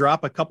needed to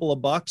drop a couple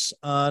of bucks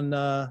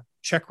on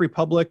Czech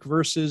Republic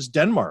versus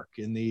Denmark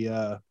in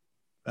the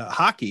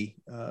hockey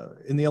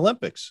in the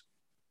Olympics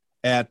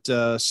at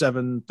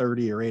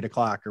 7:30 or 8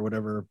 o'clock or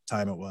whatever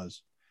time it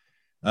was.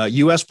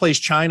 U.S. plays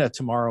China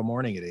tomorrow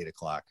morning at 8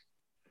 o'clock.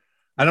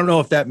 I don't know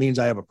if that means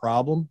I have a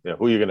problem. Yeah,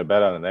 who are you going to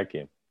bet on in that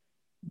game?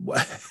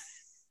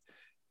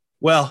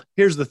 Well,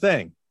 here's the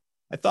thing.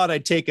 I thought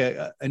I'd take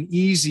an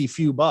easy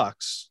few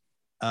bucks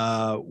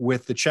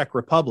with the Czech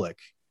Republic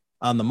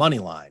on the money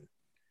line,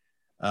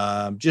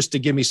 just to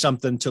give me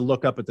something to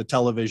look up at the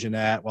television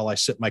at while I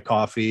sip my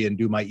coffee and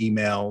do my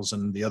emails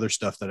and the other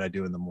stuff that I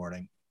do in the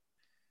morning.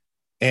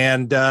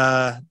 And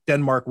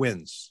Denmark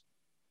wins.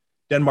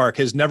 Denmark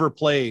has never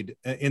played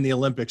in the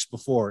Olympics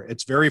before.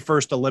 Its very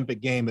first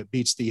Olympic game, it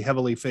beats the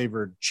heavily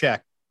favored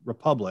Czech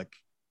Republic.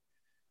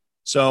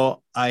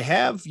 So I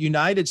have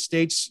United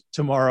States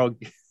tomorrow.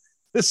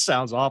 This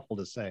sounds awful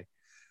to say.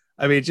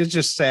 I mean, it's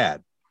just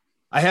sad.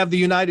 I have the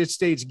United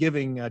States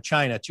giving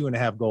China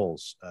 2.5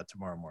 goals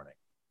tomorrow morning.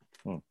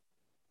 Is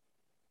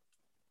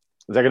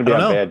that going to be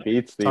on bad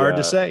beats? It's hard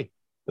to say.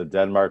 The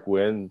Denmark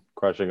win,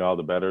 crushing all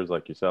the bettors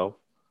like yourself.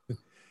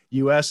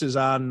 U.S. is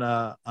on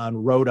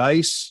road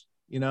ice.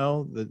 You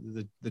know,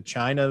 the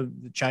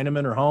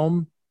Chinamen are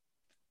home.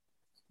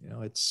 You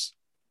know,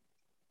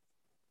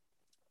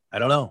 I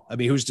don't know. I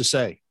mean, who's to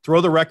say?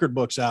 Throw the record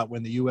books out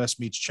when the U.S.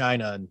 meets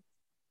China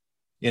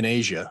in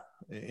Asia,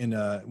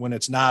 when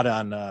it's not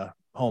on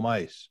home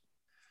ice.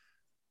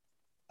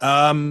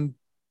 Jonah,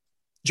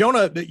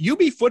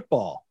 UB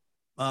football,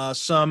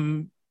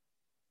 some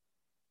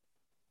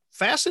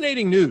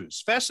fascinating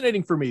news.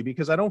 Fascinating for me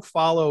because I don't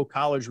follow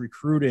college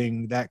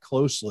recruiting that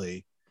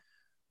closely.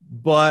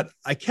 But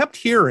I kept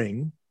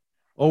hearing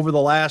over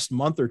the last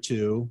month or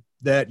two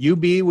that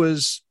UB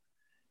was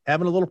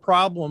having a little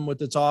problem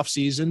with its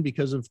offseason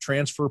because of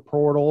transfer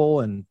portal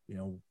and, you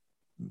know,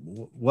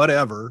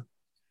 whatever.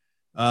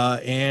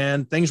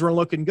 And things weren't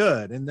looking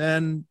good. And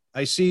then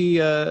I see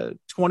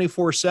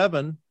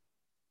 24/7,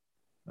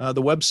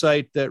 the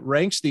website that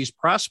ranks these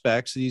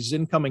prospects, these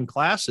incoming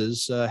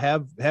classes,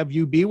 have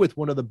UB with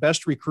one of the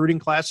best recruiting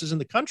classes in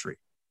the country.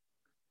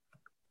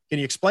 Can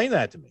you explain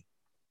that to me?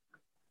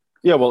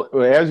 Yeah, well,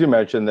 as you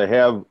mentioned, they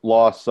have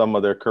lost some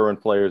of their current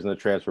players in the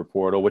transfer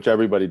portal, which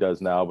everybody does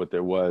now, but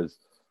there was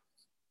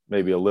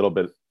maybe a little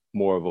bit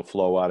more of a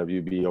flow out of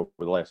UB over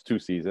the last 2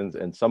 seasons.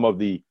 And some of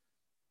the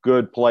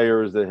good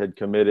players that had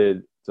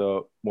committed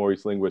to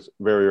Maurice Linguist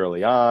very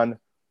early on,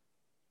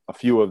 a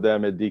few of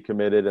them had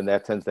decommitted, and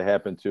that tends to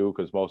happen too,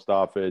 because most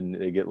often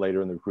they get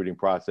later in the recruiting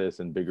process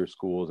and bigger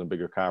schools and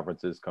bigger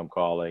conferences come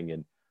calling,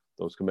 and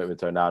those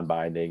commitments are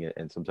non-binding,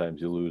 and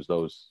sometimes you lose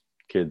those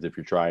kids if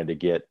you're trying to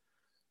get,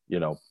 you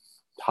know,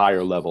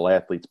 higher level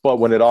athletes. But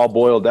when it all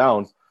boiled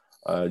down,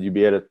 UB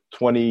had a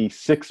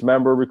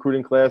 26-member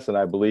recruiting class, and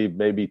I believe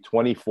maybe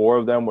 24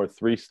 of them were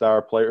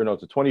 3-star player. No,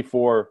 it's a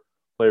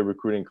 24-player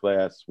recruiting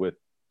class with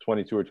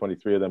 22 or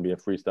 23 of them being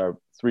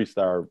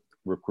 3-star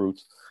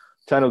recruits,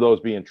 10 of those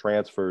being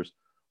transfers.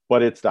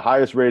 But it's the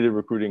highest rated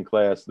recruiting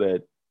class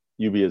that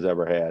UB has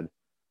ever had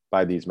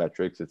by these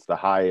metrics. It's the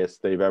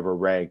highest they've ever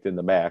ranked in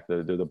the MAC.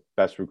 They're the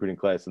best recruiting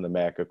class in the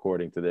MAC,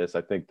 according to this.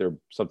 I think they're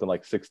something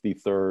like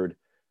 63rd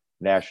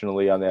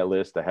nationally on that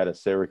list, ahead of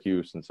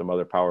Syracuse and some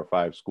other Power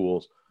 5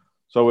 schools.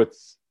 So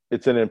it's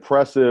an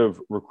impressive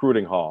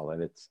recruiting haul,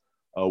 and it's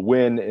a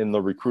win in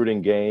the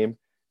recruiting game.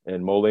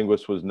 And Mo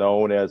Linguist was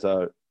known as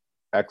an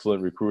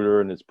excellent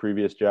recruiter in his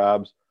previous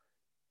jobs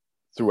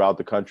throughout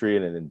the country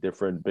and in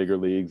different bigger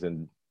leagues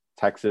in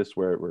Texas,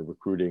 where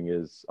recruiting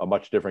is a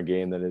much different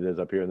game than it is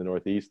up here in the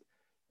Northeast.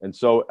 And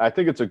so I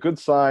think it's a good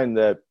sign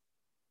that,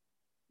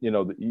 you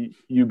know, the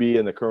UB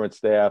and the current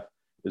staff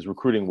is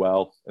recruiting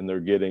well, and they're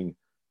getting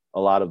a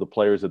lot of the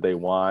players that they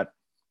want,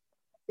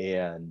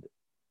 and,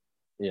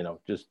 you know,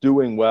 just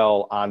doing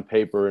well on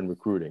paper in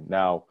recruiting.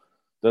 Now,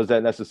 Does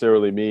that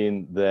necessarily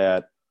mean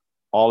that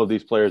all of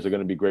these players are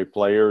going to be great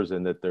players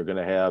and that they're going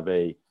to have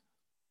a,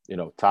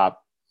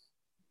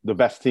 the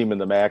best team in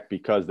the MAC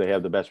because they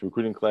have the best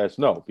recruiting class?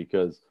 No,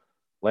 because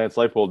Lance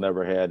Leipold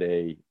never had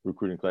a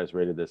recruiting class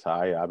rated this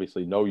high.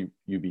 Obviously, no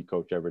UB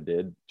coach ever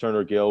did.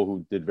 Turner Gill,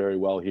 who did very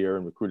well here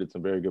and recruited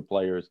some very good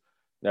players,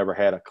 never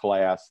had a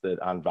class that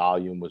on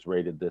volume was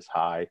rated this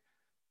high.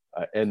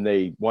 And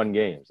they won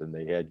games, and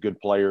they had good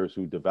players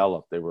who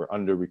developed. They were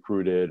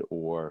under-recruited,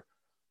 or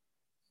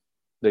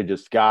they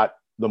just got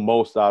the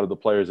most out of the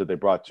players that they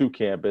brought to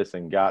campus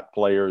and got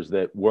players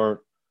that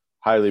weren't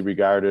highly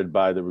regarded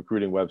by the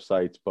recruiting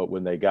websites, but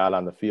when they got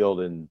on the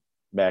field in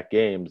MAC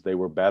games, they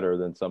were better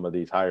than some of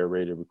these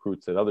higher-rated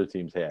recruits that other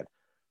teams had.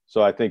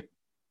 So I think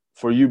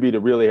for UB to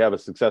really have a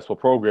successful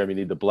program, you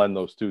need to blend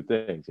those two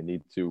things. You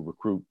need to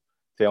recruit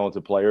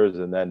talented players,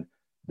 and then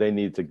they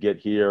need to get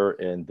here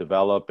and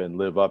develop and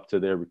live up to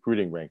their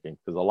recruiting ranking,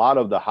 because a lot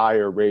of the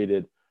higher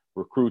rated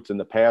recruits in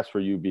the past for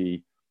UB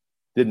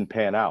didn't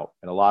pan out.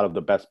 And a lot of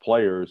the best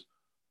players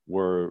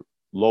were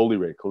lowly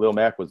rated. Khalil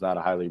Mack was not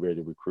a highly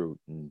rated recruit.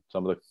 And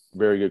some of the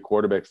very good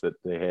quarterbacks that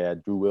they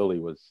had, Drew Willie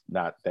was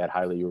not that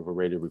highly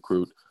overrated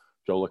recruit.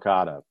 Joe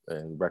Licata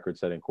and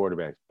record-setting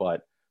quarterbacks.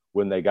 But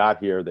when they got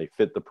here, they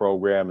fit the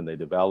program and they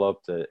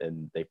developed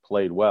and they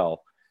played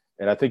well.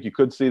 And I think you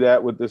could see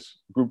that with this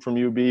group from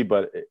UB,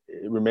 but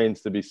it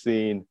remains to be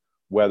seen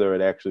whether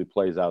it actually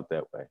plays out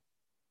that way.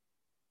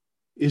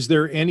 Is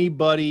there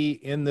anybody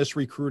in this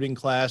recruiting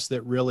class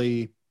that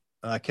really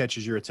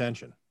catches your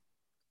attention?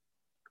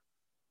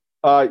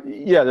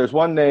 Yeah, there's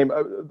one name.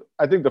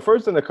 I think the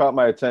first thing that caught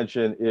my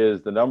attention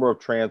is the number of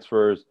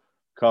transfers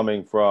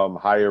coming from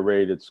higher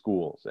rated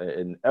schools.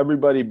 And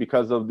everybody,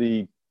 because of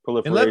the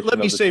proliferation. And let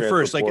me say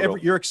first, portal.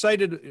 You're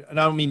excited, and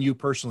I don't mean you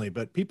personally,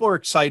 but people are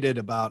excited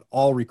about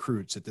all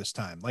recruits at this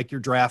time, like your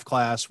draft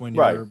class when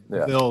you're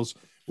Bills,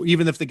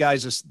 even if the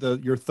guy's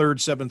your third,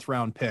 7th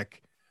round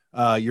pick,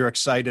 you're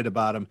excited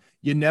about him.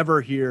 You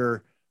never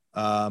hear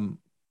a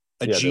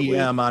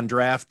GM on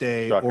draft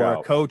day or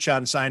a coach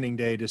on signing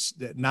day to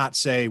not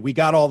say, we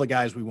got all the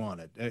guys we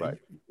wanted. Right.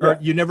 Or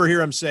you never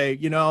hear him say,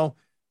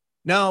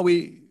 no,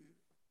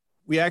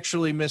 we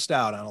actually missed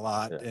out on a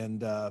lot. Yeah.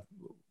 And,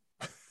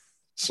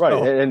 so. Right.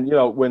 And,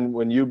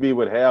 when UB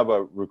would have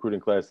a recruiting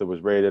class that was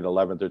rated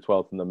 11th or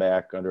 12th in the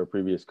MAC under a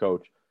previous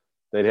coach,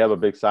 they'd have a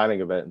big signing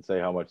event and say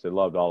how much they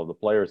loved all of the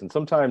players. And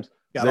sometimes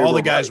got all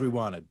the guys we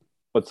wanted.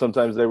 But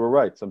sometimes they were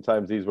right.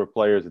 Sometimes these were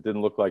players that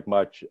didn't look like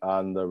much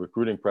on the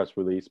recruiting press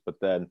release, but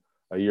then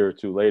a year or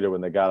two later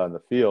when they got on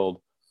the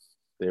field,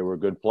 they were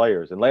good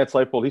players. And Lance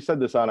Leipold, he said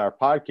this on our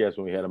podcast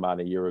when we had him on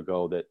a year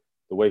ago, that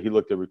the way he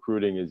looked at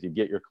recruiting is you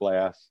get your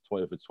class,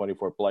 if it's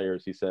 24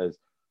 players, he says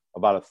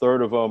about a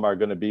third of them are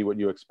going to be what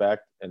you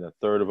expect, and a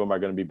third of them are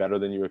going to be better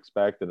than you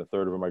expect, and a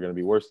third of them are going to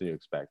be worse than you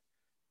expect.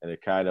 And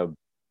it kind of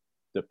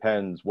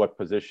depends what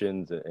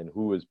positions and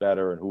who is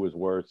better and who is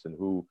worse and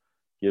who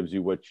gives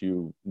you what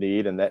you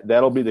need. And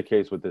that'll be the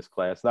case with this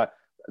class.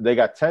 They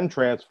got 10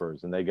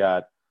 transfers, and they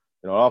got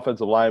an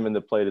offensive lineman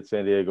that played at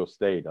San Diego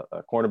State,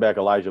 a cornerback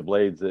Elijah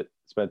Blades that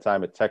spent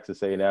time at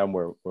Texas A&M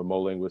where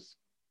Mo Linguist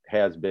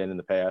has been in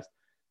the past,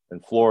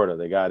 and Florida.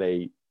 They got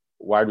a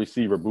wide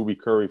receiver, Booby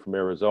Curry from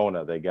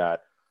Arizona. They got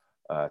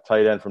a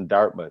tight end from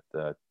Dartmouth,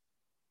 a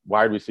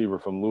wide receiver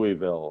from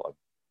Louisville, a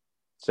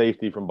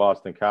safety from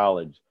Boston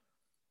College,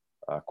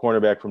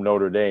 cornerback from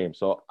Notre Dame.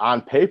 So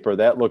on paper,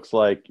 that looks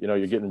like,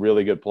 you're getting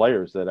really good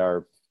players that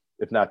are,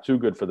 if not too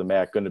good for the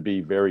MAC, going to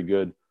be very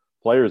good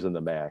players in the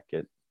MAC.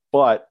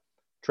 But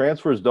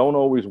transfers don't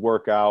always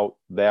work out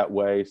that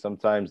way.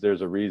 Sometimes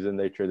there's a reason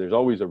there's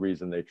always a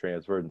reason they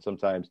transferred. And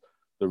sometimes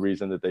the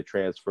reason that they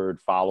transferred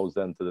follows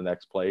them to the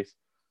next place.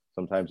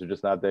 Sometimes they're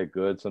just not that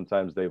good.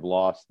 Sometimes they've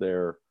lost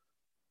their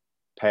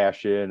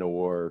passion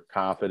or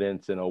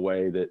confidence in a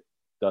way that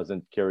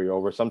doesn't carry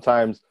over.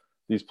 Sometimes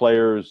these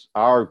players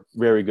are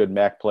very good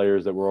MAC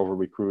players that were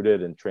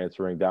over-recruited, and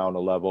transferring down a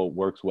level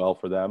works well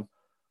for them.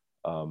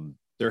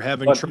 They're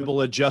having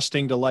trouble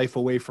adjusting to life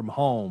away from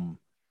home.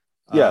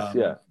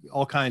 Yes,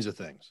 all kinds of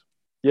things.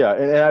 Yeah,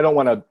 and I don't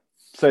want to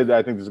say that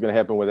I think this is going to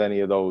happen with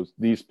any of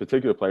these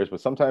particular players,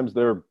 but sometimes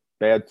they're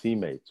bad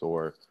teammates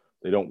or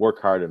they don't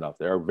work hard enough.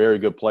 There are very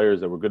good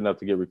players that were good enough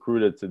to get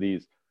recruited to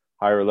these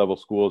higher level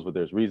schools, but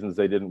there's reasons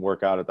they didn't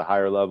work out at the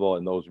higher level,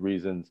 and those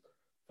reasons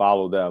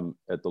follow them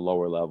at the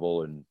lower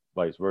level and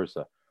vice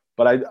versa.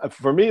 But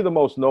for me, the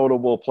most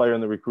notable player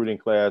in the recruiting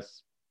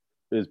class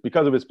is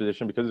because of his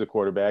position, because he's a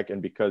quarterback, and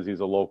because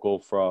he's a local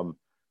from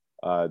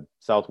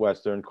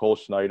Southwestern, Cole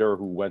Schneider,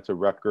 who went to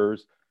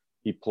Rutgers.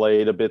 He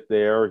played a bit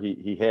there.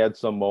 He had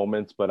some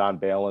moments, but on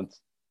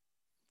balance,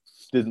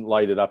 didn't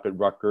light it up at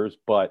Rutgers.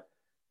 But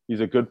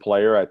he's a good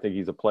player. I think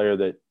he's a player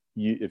that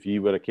if he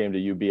would have came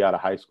to UB out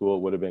of high school,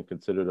 it would have been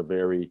considered a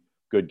very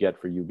good get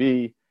for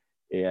UB.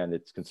 And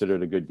it's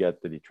considered a good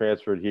get that he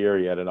transferred here.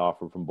 He had an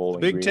offer from Bowling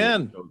Big Green,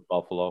 Ten,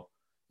 Buffalo.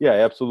 Yeah,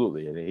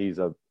 absolutely. And he's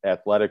an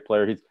athletic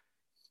player.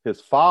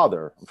 His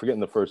father, I'm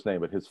forgetting the first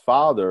name, but his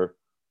father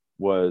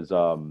was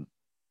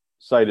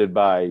cited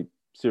by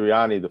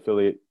Sirianni, the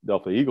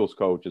Philadelphia Eagles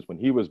coach, is when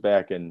he was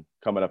back and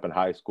coming up in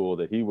high school,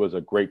 that he was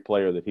a great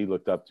player that he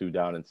looked up to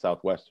down in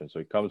Southwestern. So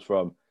he comes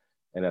from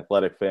an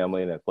athletic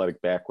family, an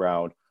athletic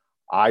background.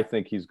 I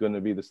think he's going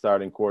to be the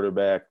starting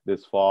quarterback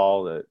this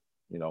fall. That,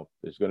 you know,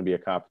 there's going to be a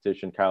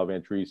competition. Kyle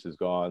Van Treese is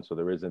gone, so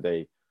there isn't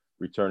a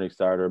returning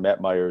starter. Matt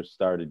Myers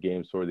started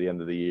games toward the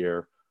end of the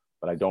year,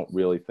 but I don't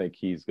really think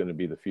he's going to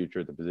be the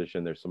future at the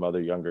position. There's some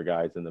other younger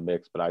guys in the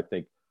mix, but I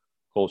think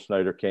Cole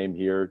Schneider came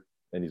here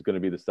and he's going to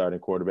be the starting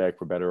quarterback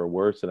for better or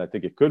worse. And I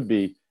think it could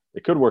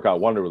work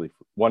out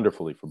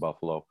wonderfully for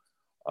Buffalo.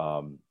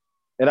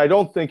 And I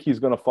don't think he's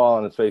going to fall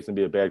on his face and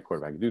be a bad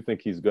quarterback. I do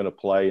think he's going to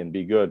play and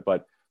be good,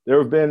 but there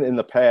have been in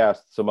the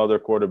past some other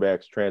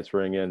quarterbacks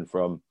transferring in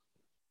from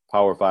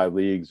Power 5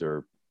 leagues,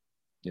 or,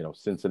 you know,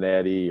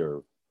 Cincinnati, or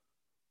I'm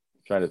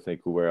trying to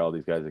think where all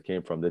these guys that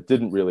came from, that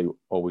didn't really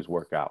always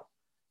work out.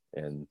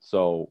 And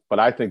so, but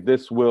I think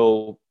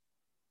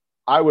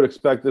I would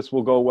expect this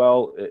will go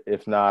well,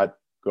 if not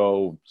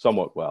go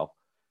somewhat well.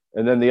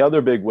 And then the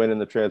other big win in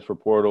the transfer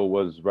portal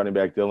was running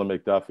back Dylan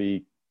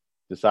McDuffie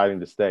deciding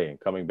to stay and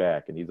coming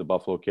back. And he's a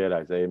Buffalo kid,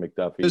 Isaiah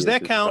McDuffie. Does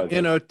that count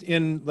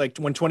in like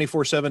when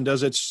 24/7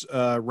 does its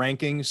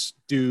rankings?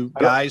 Do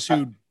guys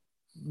who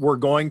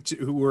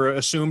were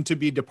assumed to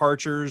be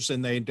departures,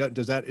 and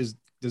does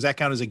that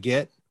count as a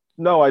get?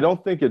 No, I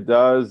don't think it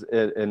does.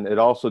 And it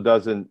also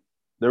doesn't.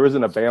 There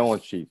isn't a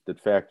balance sheet that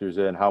factors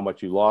in how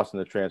much you lost in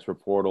the transfer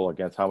portal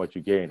against how much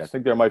you gained. I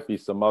think there might be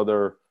some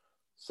other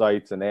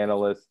sites and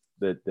analysts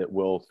that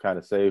will kind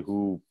of say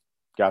who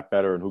got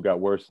better and who got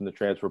worse in the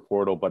transfer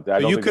portal.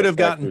 But you could have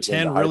gotten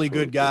 10 really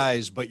good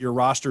guys, but your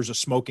roster's a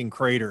smoking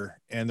crater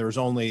and there's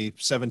only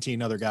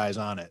 17 other guys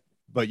on it,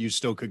 but you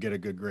still could get a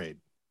good grade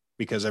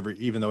because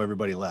even though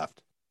everybody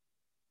left.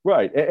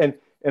 Right. And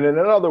in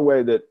another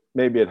way that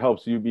maybe it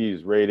helps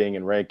UB's rating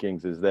and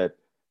rankings is that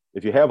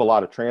if you have a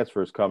lot of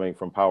transfers coming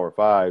from Power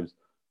 5s,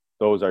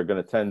 those are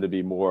going to tend to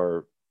be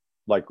more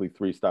likely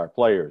 3-star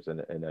players.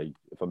 And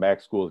if a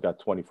MAC school has got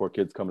 24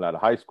 kids coming out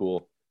of high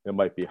school, it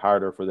might be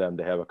harder for them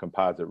to have a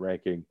composite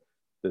ranking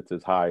that's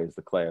as high as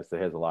the class that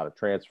has a lot of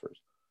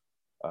transfers.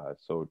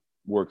 So it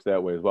works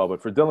that way as well.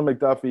 But for Dylan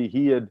McDuffie,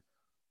 he had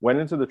went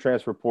into the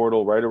transfer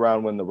portal right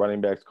around when the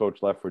running backs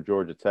coach left for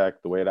Georgia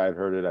Tech. The way that I'd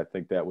heard it, I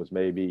think that was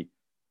maybe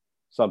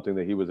something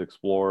that he was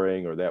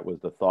exploring, or that was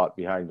the thought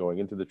behind going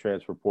into the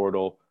transfer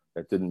portal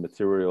that didn't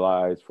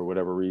materialize for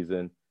whatever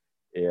reason.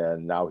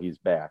 And now he's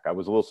back. I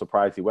was a little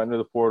surprised he went into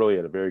the portal. He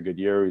had a very good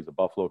year. He's a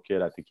Buffalo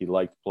kid. I think he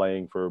liked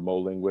playing for Mo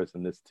Linguist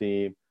and this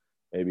team.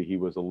 Maybe he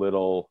was a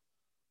little,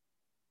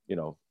 you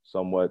know,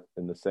 somewhat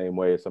in the same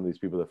way as some of these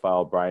people that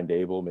followed Brian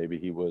Dable. Maybe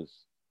he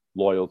was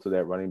loyal to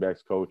that running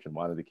backs coach and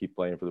wanted to keep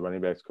playing for the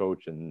running backs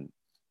coach, and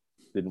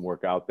didn't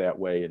work out that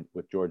way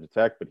with Georgia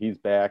Tech. But he's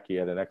back. He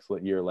had an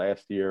excellent year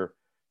last year.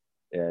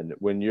 And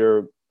when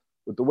you're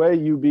with the way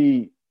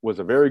UB was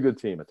a very good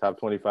team, a top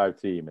 25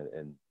 team,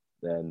 and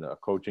then a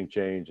coaching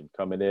change and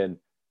coming in,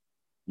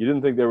 you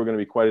didn't think they were going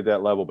to be quite at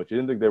that level, but you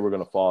didn't think they were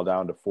going to fall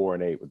down to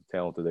 4-8 with the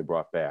talent that they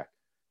brought back.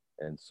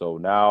 And so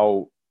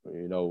now,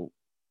 you know,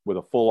 with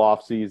a full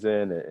off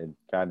season and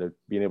kind of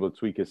being able to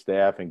tweak his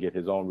staff and get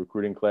his own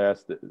recruiting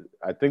class,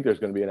 I think there's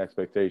going to be an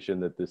expectation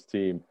that this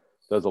team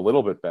does a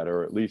little bit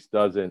better, or at least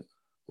doesn't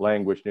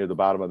languish near the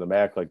bottom of the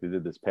MAC like they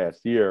did this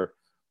past year.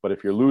 But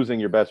if you're losing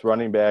your best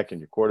running back and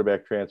your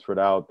quarterback transferred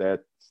out,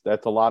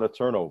 that's a lot of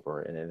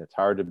turnover, and it's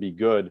hard to be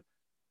good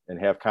and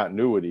have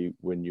continuity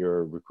when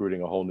you're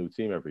recruiting a whole new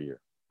team every year.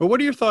 But what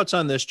are your thoughts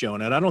on this,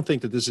 Joan? And I don't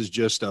think that this is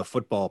just a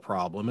football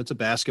problem. It's a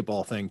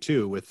basketball thing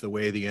too, with the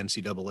way the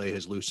NCAA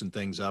has loosened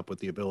things up with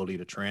the ability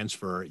to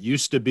transfer. It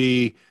used to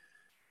be,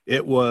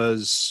 it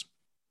was,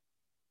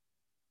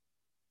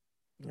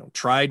 you know,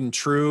 tried and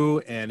true,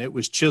 and it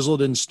was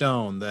chiseled in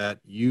stone that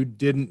you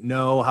didn't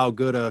know how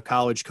good a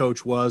college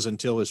coach was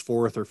until his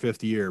 4th or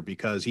 5th year,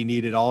 because he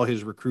needed all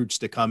his recruits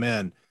to come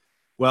in.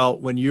 Well,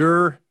 when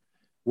you're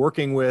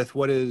working with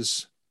what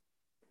is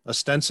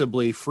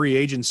ostensibly free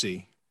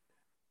agency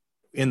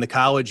in the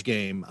college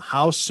game,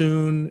 how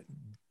soon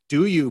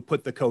do you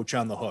put the coach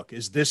on the hook?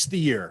 Is this the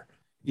year,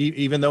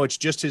 even though it's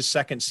just his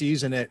second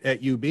season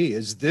at UB,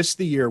 is this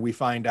the year we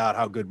find out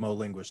how good Mo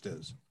Linguist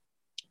is?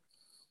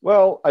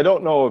 Well, I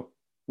don't know if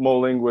Mo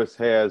Linguist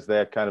has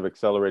that kind of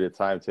accelerated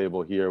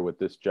timetable here with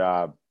this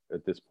job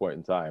at this point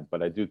in time,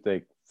 but I do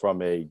think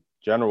from a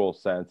general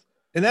sense.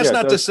 And that's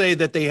not to say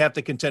that they have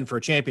to contend for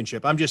a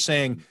championship. I'm just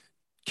saying,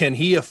 can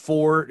he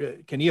afford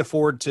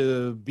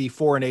to be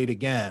 4-8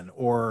 again,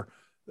 or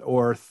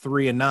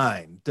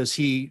 3-9?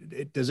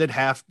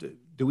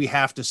 Do we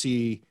have to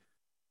see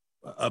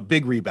a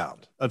big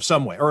rebound of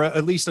some way, or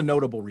at least a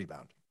notable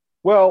rebound?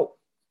 Well,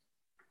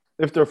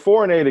 if they're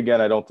 4-8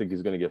 again, I don't think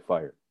he's going to get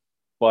fired.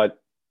 But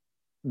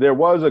there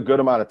was a good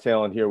amount of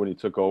talent here when he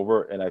took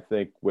over, and I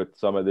think with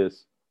some of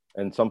this,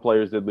 and some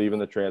players did leave in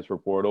the transfer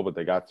portal, but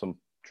they got some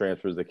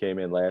transfers that came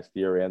in last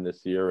year and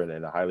this year, and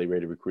in a highly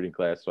rated recruiting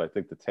class. So I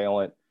think the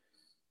talent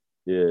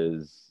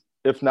is,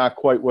 if not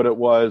quite what it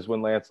was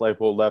when Lance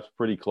Leipold left,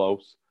 pretty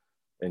close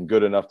and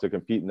good enough to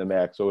compete in the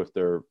MAC. So if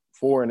they're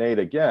 4-8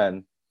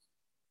 again,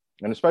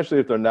 And especially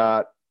if they're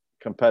not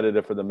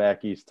competitive for the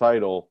MAC East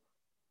title,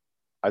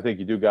 I think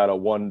you do got to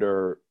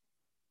wonder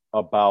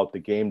about the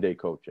game day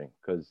coaching,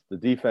 because the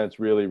defense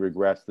really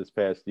regressed this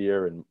past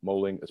year, and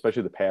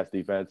especially the pass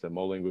defense, and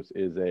Mo Linguist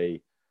is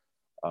a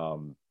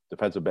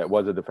defensive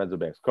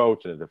backs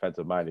coach and a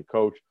defensive minded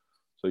coach.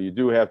 So you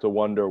do have to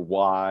wonder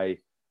why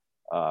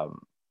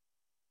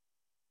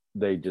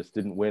they just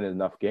didn't win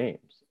enough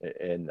games.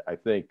 And I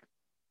think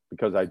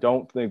because I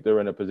don't think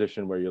they're in a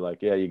position where you're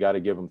like, yeah, you got to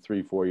give them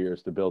 3-4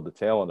 years to build the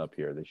talent up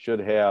here. They should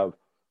have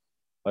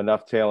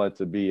enough talent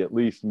to be at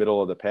least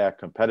middle of the pack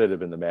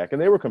competitive in the MAC.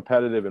 And they were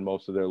competitive in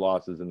most of their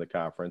losses in the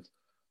conference.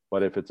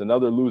 But if it's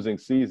another losing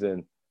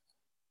season,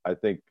 I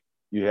think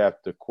you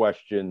have to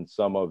question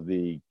some of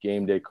the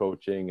game day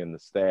coaching and the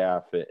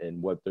staff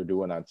and what they're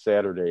doing on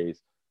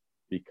Saturdays,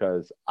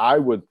 because I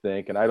would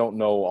think, and I don't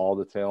know all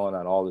the talent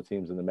on all the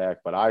teams in the MAC,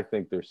 but I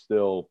think they're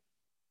still,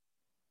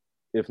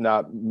 if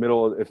not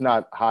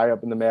high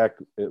up in the MAC,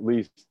 at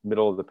least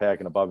middle of the pack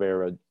and above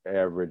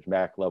average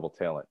MAC level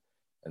talent.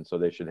 And so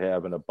they should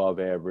have an above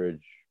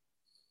average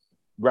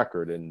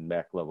record in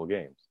MAC level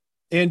games.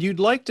 And you'd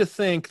like to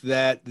think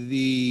that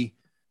the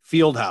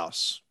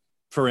Fieldhouse,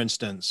 for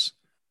instance,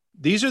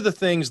 these are the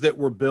things that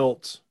were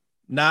built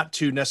not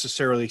to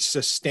necessarily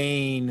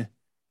sustain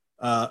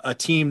a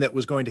team that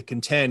was going to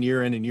contend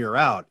year in and year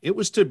out. It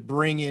was to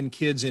bring in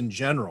kids in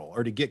general,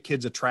 or to get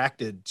kids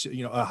attracted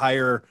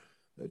to,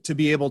 to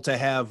be able to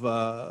have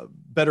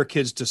better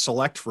kids to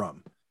select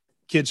from,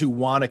 kids who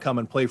want to come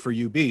and play for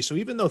UB. So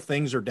even though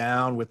things are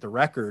down with the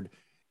record,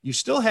 you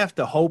still have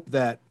to hope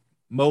that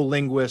Mo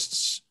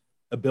Linguist's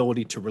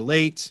ability to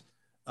relate,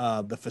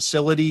 the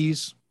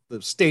facilities,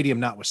 the stadium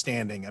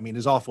notwithstanding, I mean,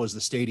 as awful as the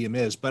stadium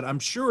is, but I'm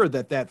sure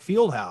that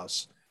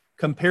Fieldhouse,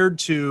 compared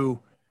to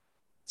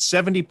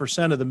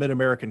 70% of the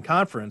Mid-American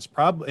Conference,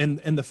 probably,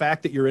 and the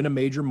fact that you're in a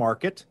major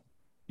market,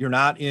 you're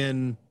not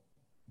in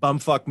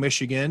bumfuck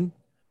Michigan,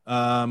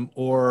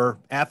 or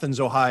Athens,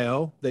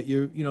 Ohio,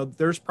 that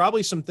there's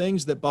probably some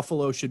things that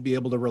Buffalo should be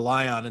able to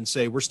rely on and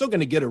say, we're still going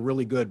to get a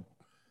really good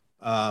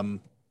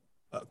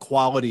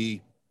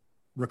quality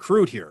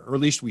recruit here, or at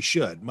least we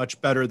should,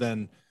 much better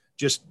than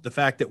just the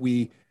fact that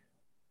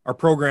our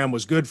program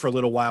was good for a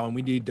little while and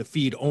we need to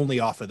feed only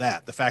off of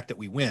that. The fact that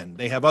we win,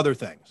 they have other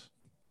things.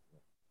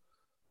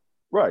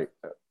 Right.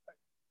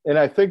 And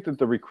I think that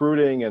the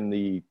recruiting and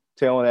the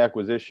talent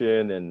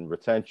acquisition and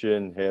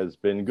retention has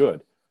been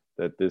good,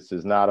 that this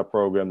is not a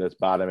program that's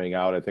bottoming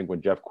out. I think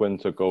when Jeff Quinn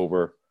took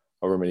over,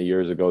 however many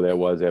years ago that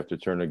was, after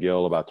Turner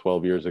Gill, about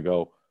 12 years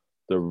ago,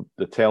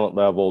 the talent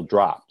level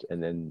dropped.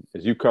 And then,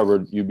 as you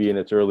covered, UB in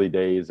its early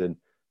days, and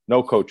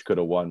no coach could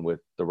have won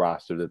with the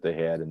roster that they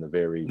had in the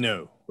very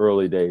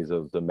early days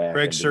of the MAC.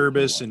 Greg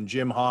Service and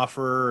Jim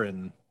Hoffer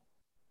and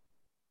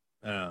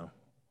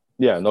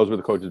yeah, and those were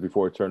the coaches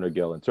before Turner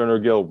Gill. And Turner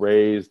Gill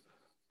raised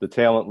the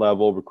talent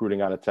level,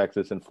 recruiting out of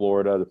Texas and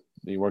Florida.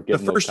 You weren't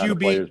getting those kind of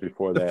players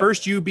before that. The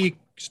first UB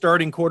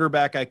starting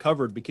quarterback I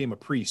covered became a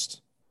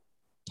priest.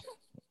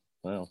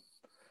 Well,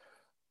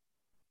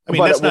 I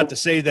mean, that's not to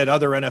say that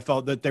other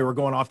NFL, that they were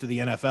going off to the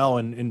NFL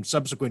in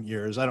subsequent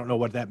years. I don't know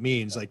what that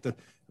means. Like the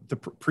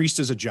priest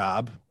is a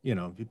job,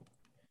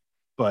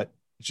 but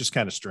it's just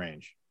kind of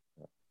strange.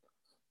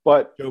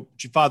 But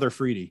Father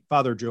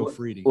Joe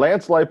Freedy.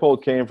 Lance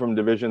Leipold came from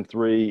Division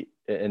III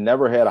and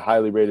never had a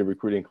highly rated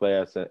recruiting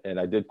class. And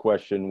I did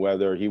question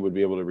whether he would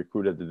be able to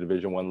recruit at the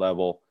Division I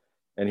level.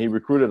 And he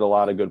recruited a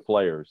lot of good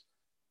players,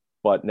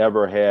 but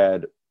never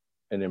had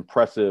an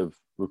impressive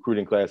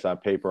recruiting class on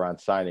paper on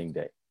signing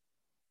day.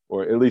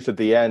 Or at least at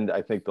the end,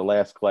 I think the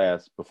last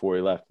class before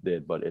he left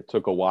did, but it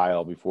took a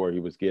while before he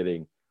was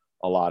getting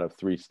a lot of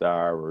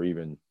 3-star or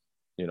even,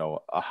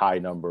 a high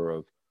number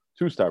of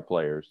 2-star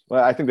players.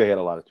 Well, I think they had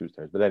a lot of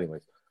 2-stars, but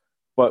anyways.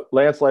 But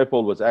Lance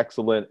Leipold was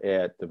excellent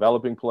at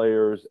developing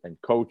players and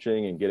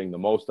coaching and getting the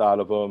most out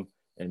of them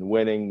and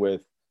winning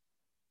with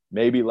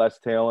maybe less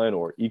talent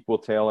or equal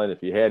talent.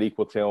 If you had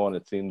equal talent,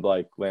 it seemed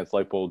like Lance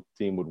Leipold's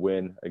team would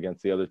win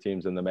against the other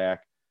teams in the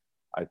MAC.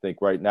 I think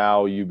right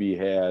now UB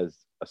has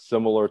a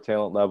similar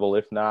talent level,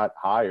 if not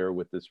higher,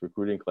 with this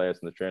recruiting class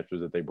and the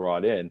transfers that they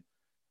brought in.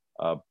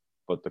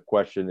 But the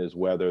question is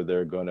whether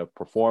they're going to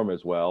perform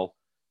as well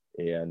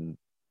and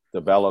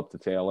develop the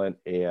talent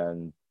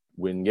and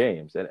win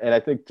games. And I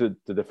think to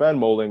defend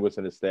Mo Linguist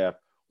and his staff,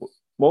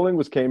 Mo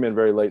Linguist came in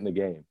very late in the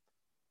game,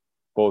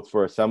 both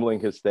for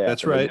assembling his staff.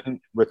 That's right. He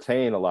didn't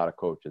retain a lot of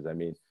coaches. I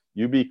mean,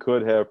 UB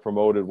could have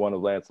promoted one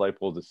of Lance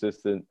Leipold's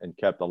assistants and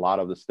kept a lot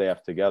of the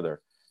staff together,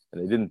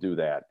 and they didn't do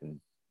that. And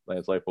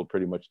Lance Leipold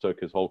pretty much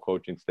took his whole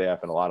coaching staff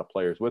and a lot of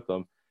players with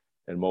him.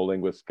 And Mo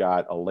Linguist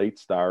got a late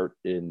start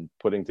in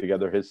putting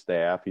together his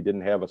staff. He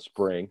didn't have a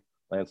spring.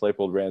 Lance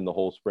Leipold ran the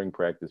whole spring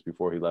practice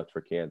before he left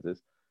for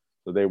Kansas.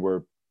 So they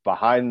were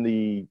behind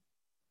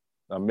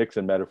I'm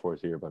mixing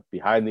metaphors here, but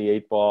behind the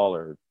 8 ball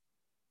or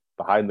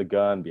behind the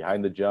gun,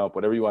 behind the jump,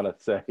 whatever you want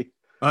to say.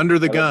 Under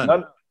the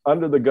gun.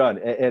 Under the gun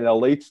and a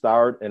late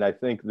start. And I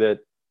think that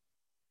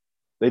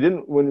they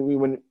didn't,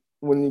 when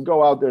when you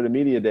go out there to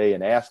media day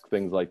and ask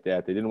things like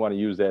that, they didn't want to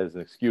use that as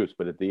an excuse.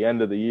 But at the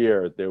end of the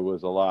year, there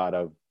was a lot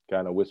of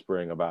kind of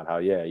whispering about how,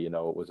 yeah, it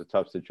was a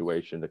tough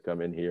situation to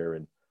come in here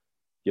and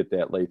get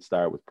that late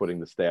start with putting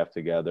the staff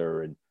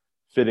together and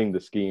fitting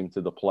the scheme to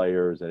the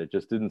players. And it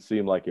just didn't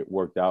seem like it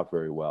worked out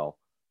very well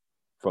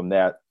from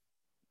that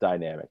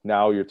dynamic.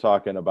 Now you're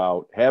talking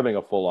about having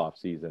a full off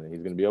season, and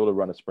he's going to be able to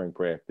run a spring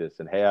practice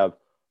and have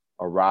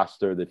a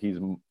roster that he's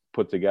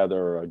put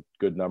together, a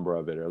good number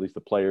of it, or at least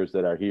the players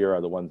that are here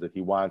are the ones that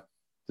he wants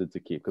to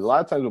keep. Because a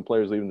lot of times when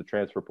players leave in the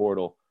transfer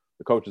portal,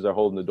 the coaches are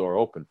holding the door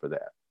open for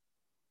that,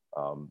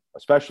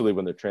 especially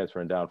when they're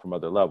transferring down from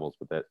other levels.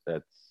 But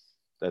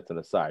that's an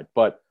aside.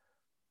 But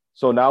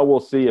so now we'll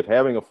see if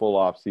having a full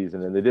off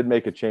season, and they did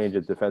make a change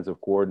at defensive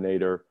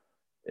coordinator,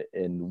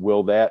 and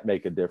will that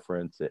make a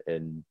difference?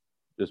 And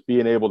just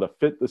being able to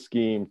fit the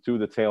scheme to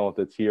the talent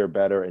that's here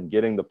better, and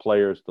getting the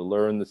players to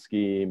learn the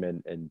scheme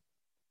and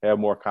have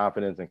more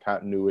confidence and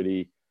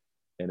continuity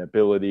and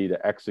ability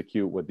to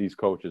execute what these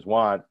coaches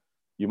want,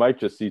 you might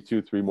just see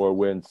 2-3 more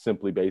wins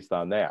simply based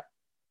on that.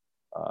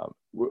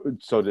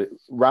 So to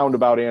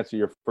roundabout answer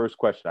your first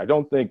question, I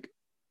don't think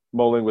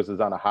Mo Linguist is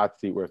on a hot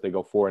seat where if they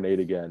go 4-8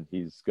 again,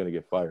 he's going to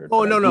get fired.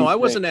 Oh, no, I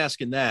wasn't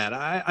asking that.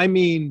 I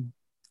mean,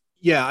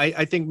 yeah,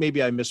 I think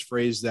maybe I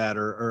misphrased that,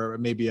 or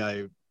maybe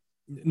I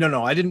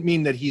didn't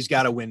mean that he's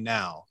got to win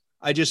now.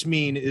 I just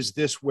mean, is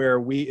this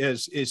where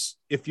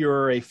if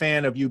you're a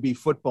fan of UB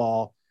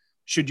football,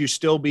 should you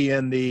still be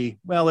in the,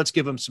 well, let's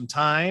give him some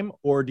time?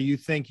 Or do you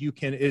think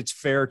it's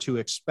fair to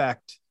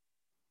expect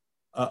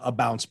a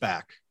bounce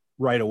back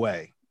right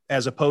away,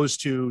 as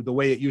opposed to the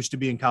way it used to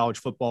be in college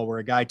football, where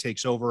a guy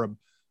takes over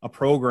a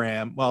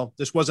program? Well,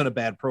 this wasn't a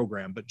bad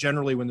program, but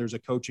generally when there's a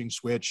coaching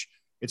switch,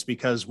 it's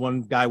because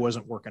one guy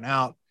wasn't working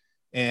out,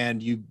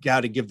 and you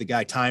got to give the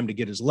guy time to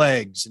get his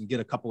legs and get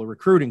a couple of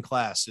recruiting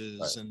classes,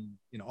 right,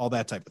 and all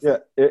that type of thing.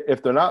 Yeah,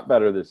 if they're not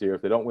better this year,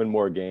 if they don't win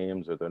more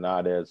games, or they're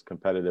not as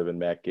competitive in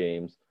MAC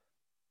games,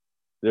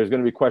 there's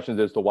going to be questions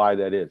as to why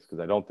that is, because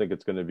I don't think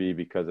it's going to be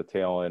because of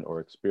talent or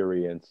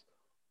experience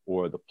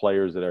or the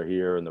players that are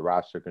here and the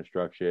roster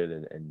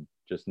construction and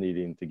just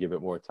needing to give it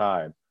more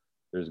time.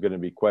 There's going to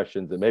be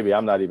questions that maybe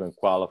I'm not even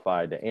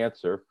qualified to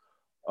answer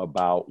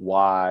about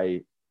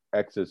why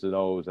X's and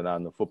O's and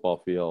on the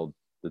football field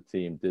the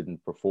team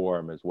didn't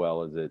perform as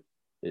well as it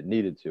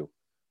needed to.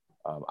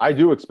 I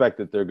do expect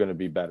that they're going to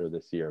be better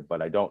this year,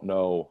 but I don't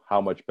know how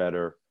much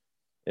better.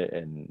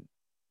 And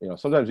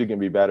sometimes you can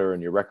be better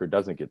and your record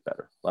doesn't get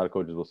better. A lot of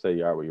coaches will say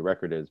you are what your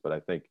record is, but I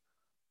think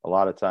a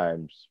lot of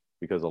times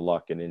because of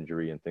luck and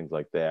injury and things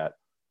like that,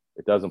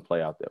 it doesn't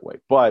play out that way.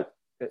 But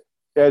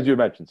as you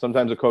mentioned,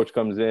 sometimes a coach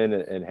comes in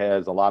and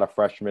has a lot of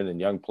freshmen and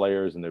young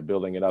players, and they're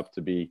building it up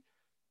to be,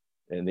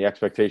 and the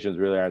expectations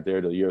really aren't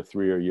there till year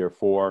 3 or year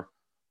 4.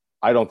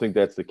 I don't think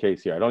that's the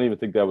case here. I don't even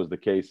think that was the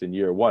case in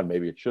year 1.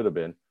 Maybe it should have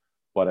been,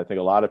 but I think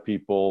a lot of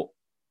people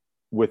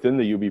within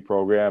the UB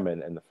program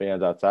and the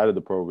fans outside of the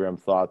program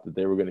thought that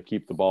they were going to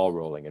keep the ball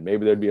rolling, and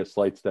maybe there'd be a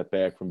slight step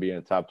back from being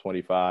a top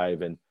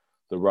 25 and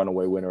the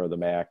runaway winner of the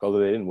MAC, although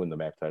they didn't win the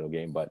MAC title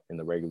game, but in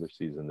the regular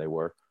season they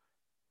were.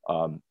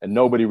 And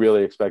nobody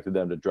really expected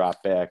them to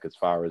drop back as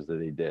far as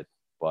they did,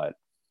 but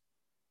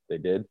they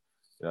did.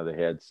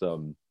 They had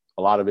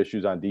a lot of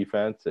issues on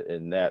defense,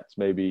 and that's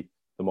maybe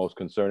the most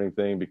concerning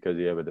thing because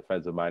you have a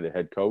defensive-minded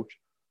head coach,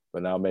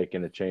 but now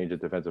making a change at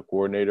defensive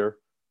coordinator,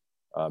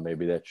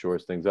 maybe that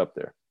shores things up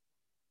there.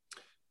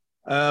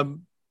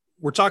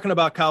 We're talking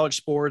about college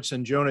sports,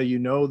 and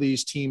Jonah,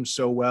 these teams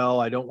so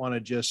well. I don't want to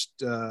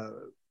just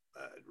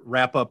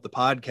wrap up the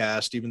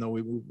podcast, even though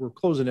we're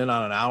closing in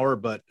on an hour,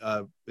 but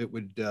it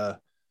would. I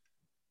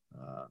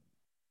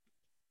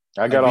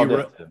got all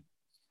that.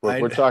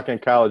 We're talking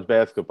college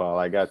basketball.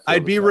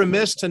 I'd be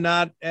remiss to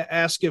not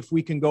ask if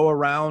we can go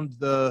around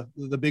the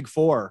Big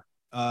Four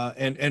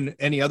and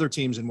any other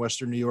teams in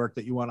Western New York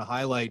that you want to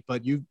highlight.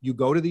 But you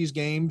go to these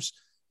games,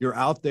 you're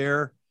out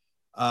there.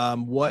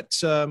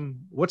 What's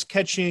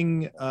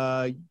catching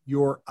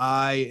your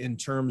eye in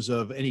terms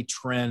of any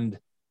trend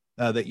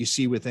that you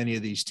see with any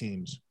of these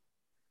teams?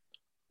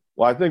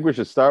 Well, I think we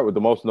should start with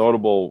the most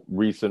notable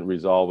recent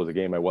result was a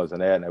game I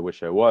wasn't at, and I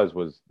wish I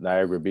was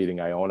Niagara beating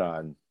Iona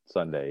on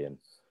Sunday. And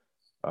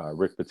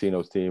Rick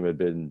Pitino's team had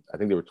been, I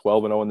think they were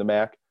 12-0 in the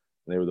MAC,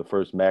 and they were the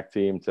first MAC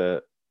team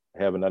to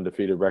have an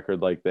undefeated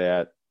record like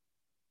that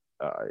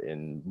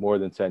in more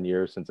than 10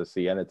 years, since a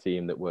Siena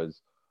team that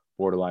was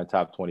borderline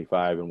top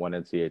 25 and won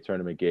NCAA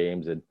tournament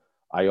games. And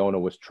Iona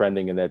was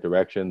trending in that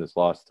direction. This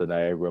loss to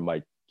Niagara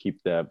might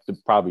keep them, it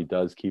probably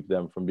does keep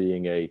them from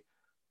being a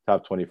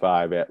top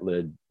 25 at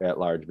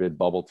large bid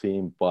bubble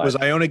team. But was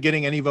Iona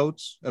getting any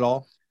votes at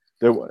all?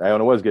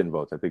 Iona was getting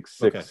votes. I think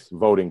 6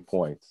 voting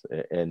points,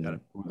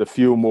 and the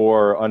few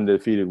more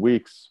undefeated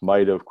weeks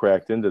might have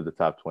cracked into the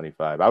top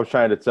 25. I was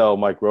trying to tell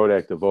Mike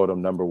Rodak to vote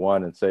them number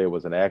 1 and say it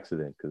was an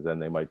accident, because then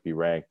they might be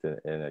ranked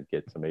and I'd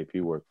get some AP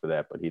work for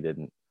that, but he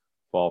didn't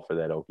fall for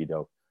that okie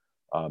doke.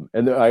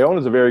 And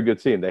Iona's a very good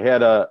team. They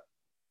had a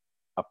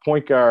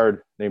point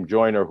guard named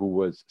Joyner who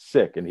was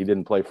sick, and he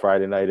didn't play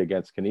Friday night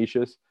against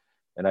Canisius.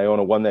 and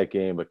Iona won that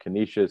game, but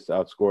Canisius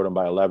outscored them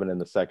by 11 in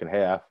the second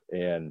half.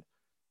 And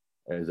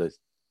as I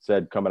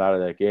said, coming out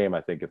of that game,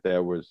 I think if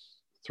there was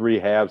 3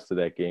 halves to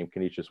that game,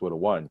 Canisius would have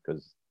won,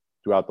 because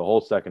throughout the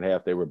whole second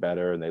half, they were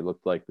better and they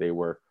looked like they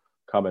were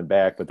coming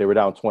back, but they were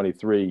down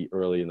 23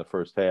 early in the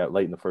first half,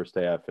 late in the first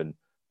half, and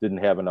didn't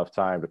have enough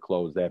time to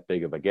close that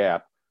big of a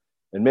gap.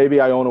 And maybe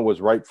Iona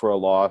was ripe for a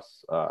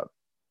loss.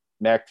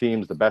 MAC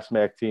teams, the best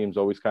MAC teams,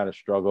 always kind of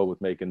struggle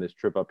with making this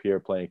trip up here,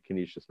 playing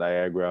Canisius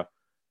Niagara,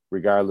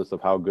 regardless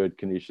of how good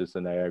Canisius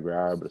and Niagara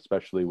are, but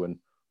especially when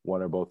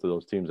one or both of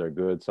those teams are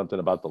good. Something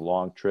about the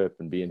long trip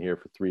and being here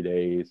for 3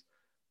 days,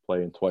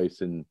 playing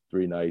twice in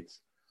 3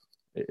 nights.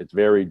 It's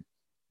very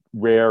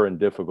rare and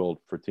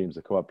difficult for teams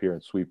to come up here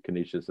and sweep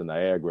Canisius and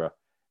Niagara.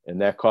 And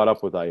that caught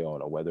up with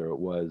Iona, whether it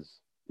was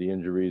the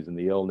injuries and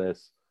the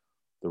illness,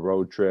 the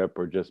road trip,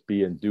 or just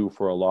being due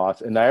for a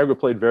loss. And Niagara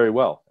played very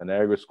well. And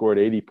Niagara scored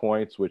 80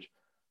 points, which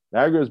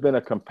Niagara has been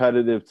a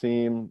competitive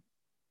team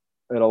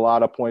at a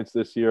lot of points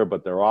this year,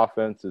 but their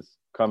offense is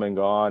come and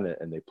gone,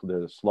 and they're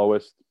the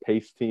slowest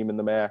paced team in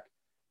the MAC,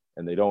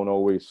 and they don't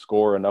always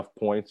score enough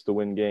points to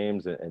win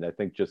games. And I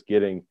think just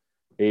getting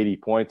 80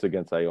 points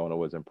against Iona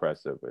was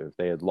impressive. If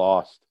they had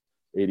lost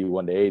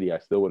 81-80, I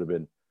still would have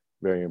been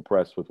very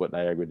impressed with what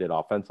Niagara did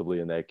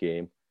offensively in that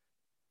game.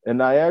 And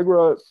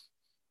Niagara,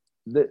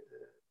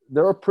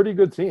 they're a pretty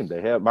good team.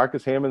 They have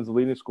Marcus Hammond's the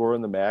leading scorer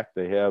in the MAC.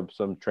 They have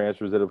some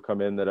transfers that have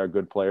come in that are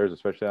good players,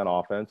 especially on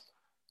offense.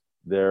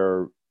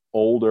 They're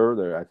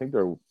older. I think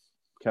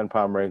Ken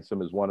Palm ranks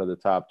them as one of the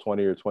top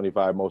 20 or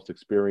 25 most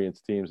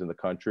experienced teams in the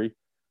country.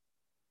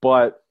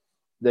 But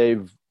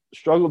they've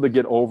struggled to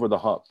get over the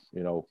hump.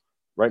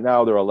 Right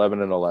now they're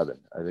 11-11.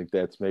 I think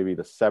that's maybe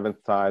the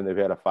 7th time they've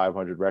had a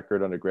 500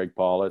 record under Greg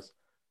Paulus,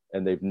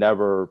 and they've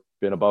never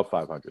been above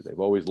 500. They've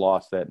always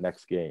lost that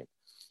next game.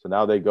 So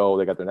now they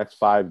got their next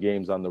 5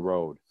 games on the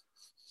road,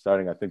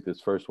 starting, I think this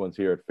first one's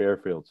here at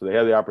Fairfield. So they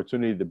have the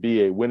opportunity to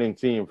be a winning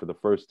team for the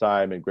first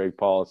time in Greg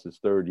Paulus's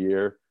 3rd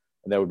year.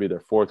 And that would be their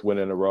 4th win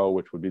in a row,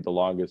 which would be the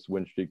longest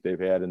win streak they've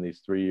had in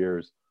these 3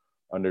 years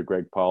under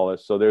Greg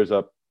Paulus. So there's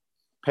a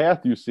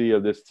path you see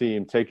of this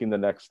team taking the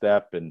next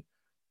step and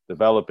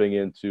developing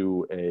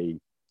into a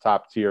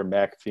top-tier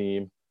MAC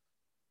team.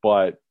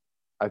 But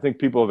I think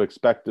people have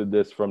expected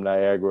this from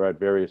Niagara at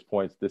various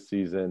points this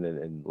season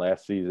and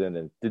last season,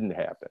 and it didn't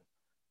happen.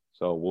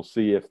 So we'll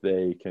see if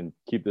they can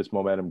keep this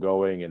momentum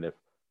going, and if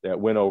that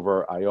win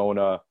over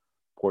Iona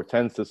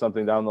portends to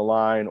something down the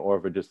line, or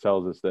if it just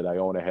tells us that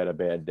Iona had a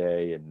bad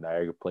day and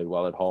Niagara played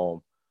well at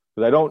home.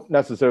 Because I don't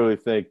necessarily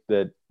think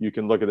that you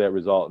can look at that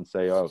result and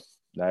say, oh,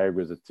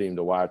 Niagara's a team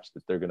to watch,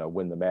 that they're going to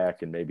win the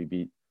MAC and maybe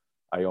beat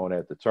Iona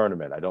at the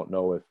tournament. I don't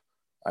know if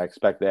I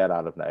expect that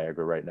out of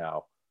Niagara right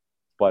now.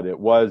 But it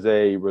was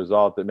a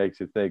result that makes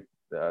you think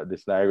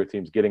this Niagara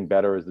team's getting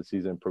better as the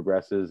season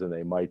progresses, and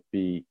they might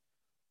be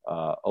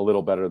a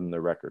little better than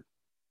their record.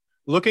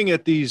 Looking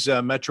at these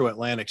Metro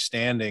Atlantic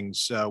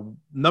standings,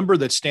 number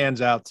that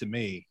stands out to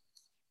me,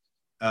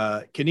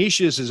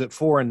 Canisius is at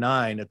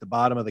 4-9 at the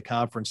bottom of the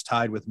conference,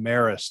 tied with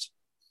Marist,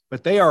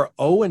 but they are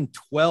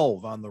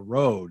 0-12 on the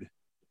road.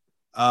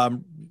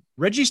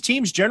 Reggie's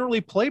teams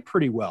generally play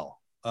pretty well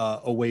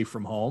away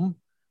from home.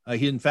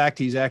 In fact,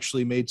 he's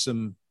actually made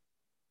some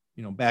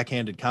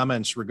backhanded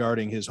comments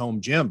regarding his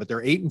home gym, but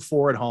they're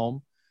 8-4 at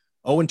home,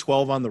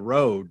 0-12 on the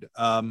road.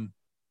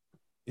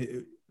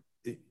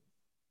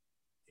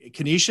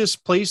 Canisius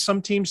plays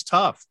some teams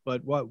tough,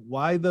 but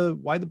why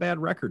the bad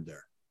record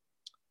there?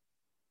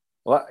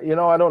 Well,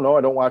 I don't know.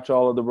 I don't watch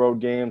all of the road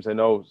games. I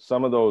know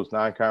some of those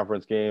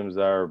non-conference games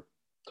are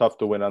tough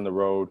to win on the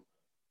road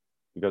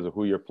because of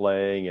who you're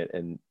playing.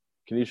 And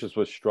Canisius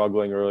was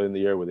struggling early in the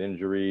year with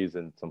injuries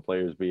and some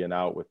players being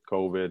out with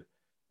COVID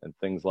and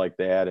things like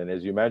that. And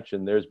as you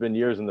mentioned, there's been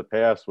years in the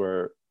past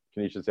where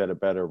Canisius had a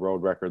better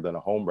road record than a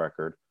home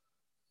record.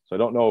 So I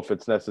don't know if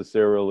it's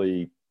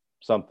necessarily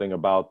something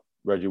about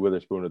Reggie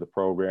Witherspoon or the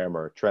program,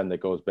 or a trend that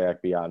goes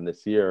back beyond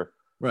this year.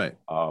 Right.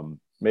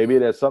 Maybe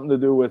it has something to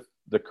do with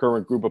the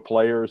current group of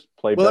players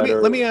play well,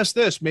 better. Let me ask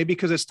this, maybe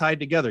because it's tied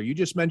together. You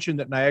just mentioned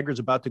that Niagara's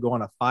about to go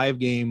on a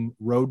 5-game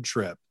road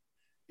trip.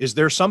 Is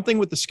there something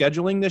with the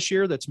scheduling this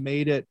year that's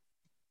made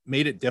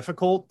it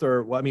difficult?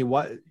 Or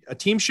what a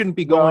team shouldn't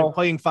be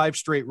playing 5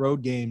 straight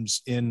road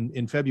games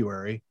in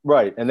February.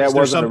 Right. And that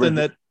wasn't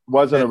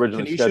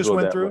originally scheduled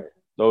went that through? way.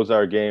 Those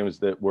are games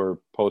that were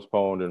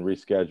postponed and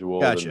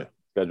rescheduled. Gotcha. And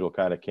the schedule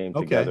kind of came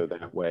together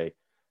that way.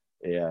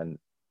 And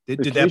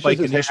did that bite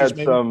Canisius had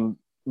maybe? some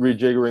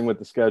rejiggering with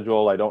the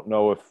schedule. I don't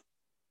know if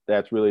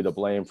that's really to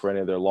blame for any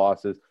of their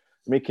losses.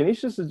 I mean,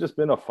 Canisius has just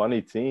been a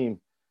funny team.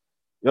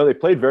 They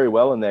played very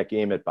well in that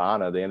game at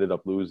Bana. They ended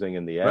up losing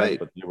in the end, right,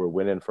 but they were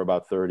winning for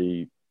about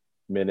 30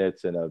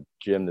 minutes in a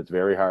gym that's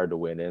very hard to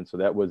win in. So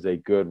that was a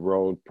good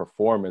road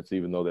performance,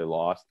 even though they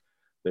lost.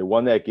 They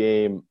won that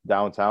game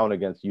downtown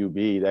against UB.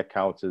 That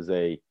counts as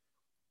it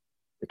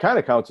kind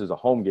of counts as a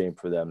home game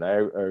for them.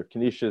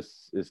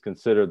 Canisius is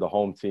considered the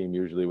home team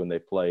usually when they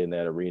play in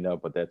that arena,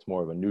 but that's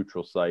more of a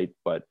neutral site.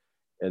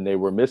 And they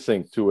were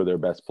missing 2 of their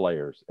best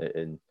players.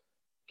 And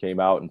came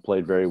out and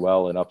played very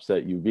well and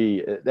upset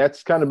UV.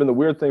 That's kind of been the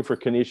weird thing for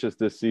Canisius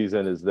this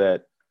season, is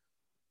that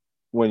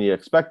when you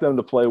expect them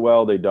to play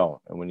well, they don't.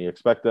 And when you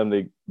expect them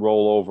to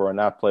roll over and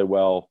not play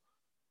well,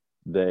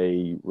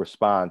 they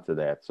respond to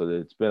that. So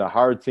it's been a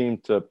hard team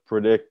to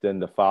predict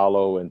and to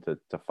follow and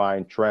to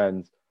find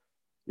trends.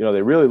 You know,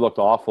 they really looked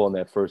awful in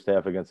that first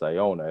half against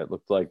Iona. It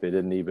looked like they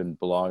didn't even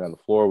belong on the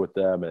floor with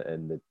them,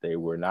 and that they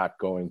were not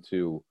going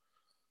to,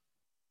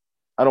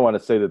 I don't want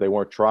to say that they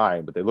weren't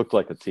trying, but they looked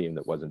like a team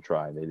that wasn't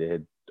trying.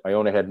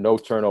 Iona had no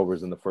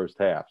turnovers in the first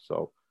half.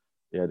 So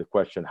you had to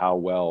question how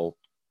well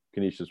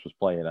Canisius was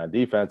playing on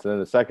defense. And then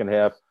the second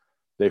half,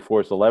 they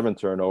forced 11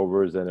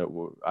 turnovers, and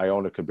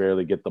Iona could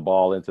barely get the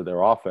ball into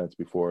their offense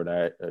before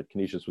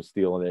Canisius was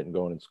stealing it and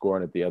going and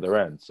scoring at the other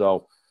end.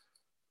 So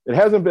it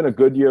hasn't been a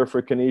good year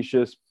for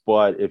Canisius,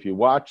 but if you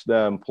watch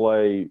them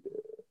play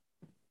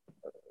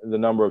the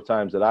number of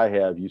times that I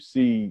have, you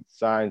see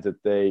signs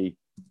that they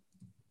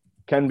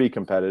can be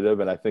competitive,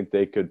 and I think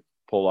they could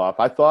pull off.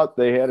 I thought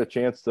they had a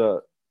chance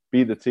to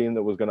be the team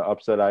that was going to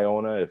upset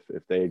Iona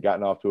if they had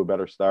gotten off to a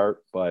better start,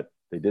 but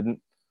they didn't.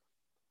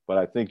 But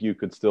I think you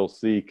could still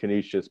see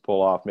Canisius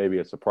pull off maybe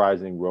a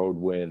surprising road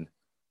win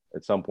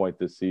at some point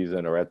this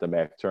season or at the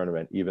MAC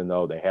tournament, even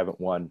though they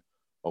haven't won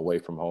away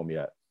from home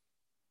yet.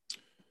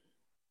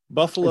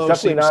 Buffalo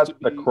it's definitely seems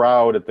not the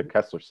crowd at the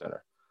Kessler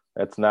Center.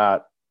 That's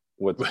not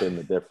what's been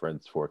the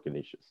difference for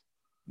Canisius.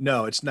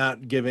 No, it's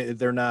not giving.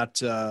 They're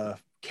not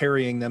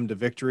carrying them to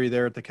victory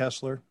there at the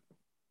Kessler.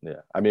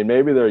 Yeah, I mean,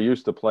 maybe they're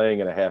used to playing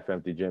in a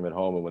half-empty gym at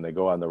home, and when they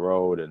go on the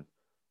road and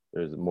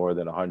there's more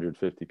than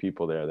 150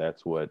 people there,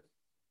 that's what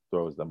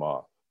throws them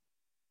off.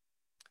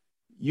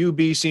 UB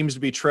seems to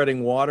be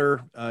treading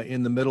water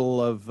in the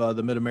middle of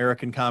the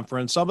Mid-American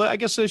Conference. I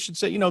guess I should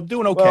say,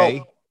 doing okay,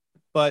 well,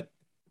 but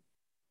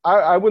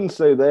I wouldn't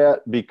say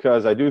that,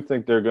 because I do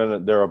think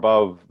they're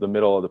above the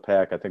middle of the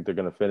pack. I think they're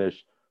going to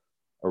finish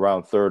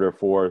around third or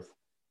fourth.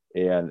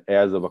 And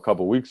as of a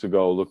couple of weeks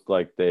ago, looked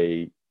like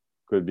they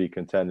could be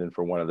contending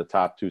for one of the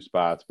top two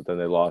spots, but then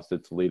they lost to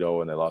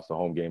Toledo and they lost a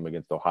home game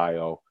against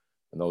Ohio.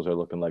 And those are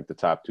looking like the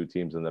top two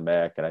teams in the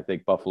MAC. And I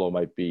think Buffalo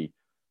might be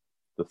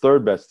the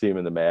third best team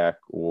in the MAC,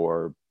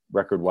 or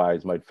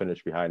record-wise might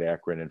finish behind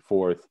Akron in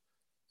fourth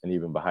and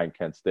even behind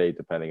Kent State,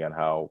 depending on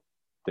how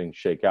things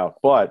shake out.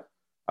 But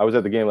I was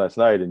at the game last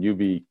night, and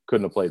UB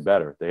couldn't have played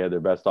better. They had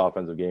their best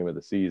offensive game of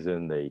the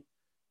season. They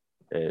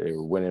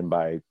were winning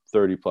by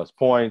 30-plus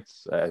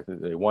points. I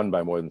think they won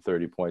by more than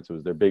 30 points. It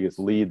was their biggest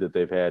lead that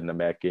they've had in a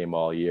MAC game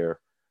all year.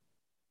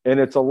 And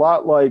it's a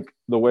lot like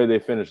the way they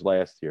finished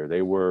last year.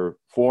 They were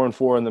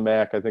 4-4 in the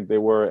MAC, I think they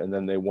were, and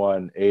then they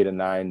won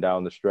 8-9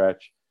 down the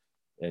stretch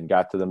and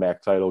got to the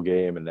MAC title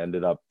game and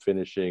ended up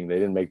finishing. They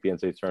didn't make the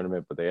NCAA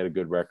tournament, but they had a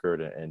good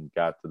record and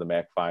got to the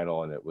MAC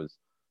final, and it was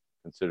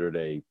considered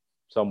a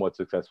somewhat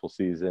successful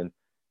season.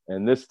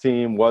 And this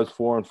team was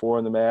 4-4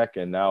 in the MAC,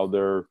 and now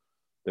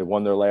they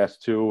won their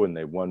last two, and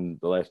they won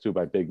the last two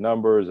by big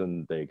numbers,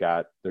 and they're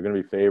going to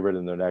be favored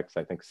in their next,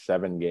 I think,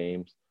 7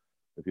 games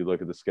if you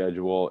look at the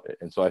schedule.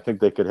 And so I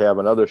think they could have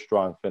another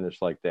strong finish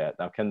like that.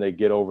 Now, can they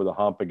get over the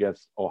hump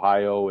against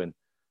Ohio? And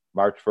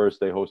March 1st,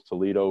 they host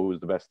Toledo, who's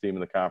the best team in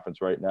the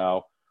conference right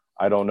now.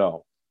 I don't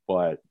know,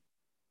 but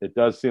it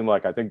does seem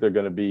like I think they're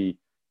going to be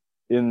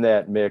in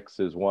that mix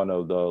as one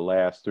of the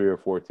last 3 or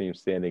 4 teams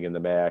standing in the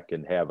MAC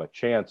and have a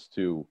chance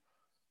to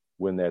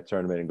win that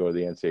tournament and go to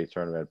the NCAA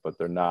tournament, but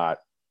they're not.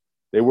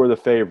 They were the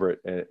favorite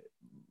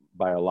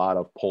by a lot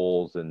of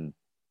polls and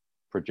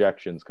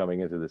projections coming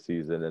into the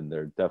season, and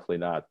they're definitely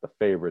not the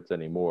favorites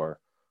anymore,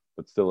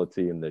 but still a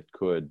team that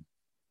could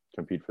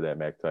compete for that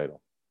MAC title.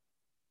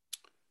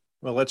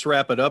 Well, let's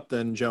wrap it up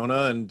then,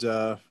 Jonah.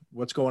 And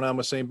what's going on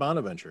with St.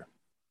 Bonaventure?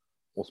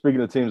 Well,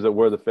 speaking of teams that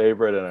were the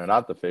favorite and are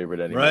not the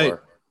favorite anymore, right.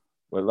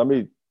 Well,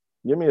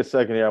 give me a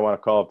second here. I want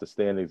to call up the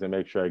standings and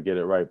make sure I get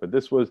it right. But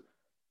this was,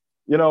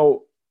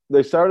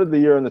 they started the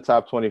year in the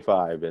top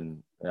 25,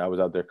 and I was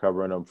out there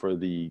covering them for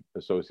the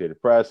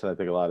Associated Press, and I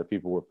think a lot of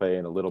people were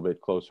paying a little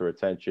bit closer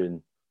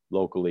attention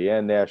locally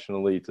and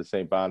nationally to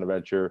St.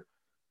 Bonaventure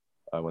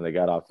when they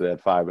got off to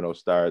that 5-0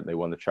 start, and they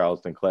won the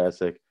Charleston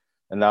Classic.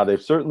 And now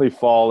they've certainly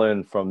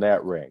fallen from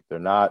that rank. They're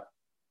not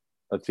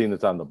a team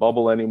that's on the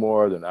bubble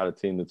anymore. They're not a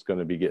team that's going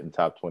to be getting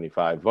top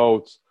 25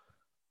 votes.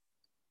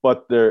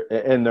 But they're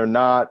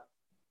not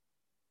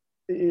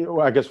 –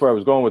 I guess where I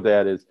was going with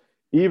that is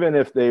even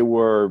if they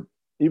were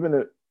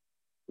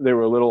a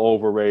little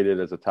overrated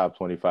as a top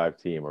 25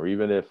 team, or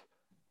even if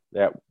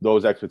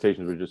those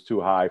expectations were just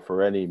too high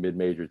for any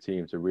mid-major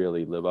team to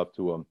really live up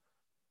to them,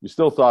 you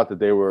still thought that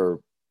they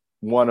were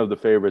one of the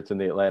favorites in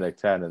the Atlantic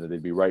 10 and that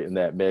they'd be right in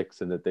that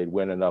mix and that they'd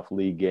win enough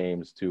league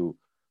games to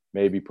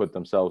maybe put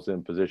themselves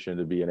in position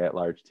to be an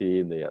at-large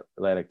team. The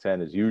Atlantic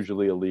 10 is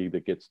usually a league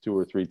that gets 2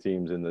 or 3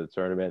 teams in the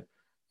tournament.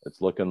 It's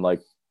looking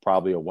like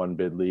probably a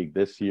one-bid league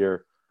this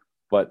year.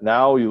 But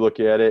now you look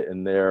at it,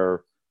 and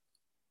they're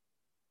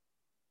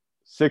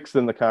 6th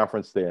in the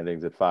conference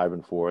standings at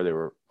 5-4. They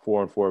were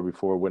 4-4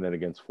 before winning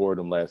against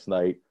Fordham last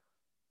night.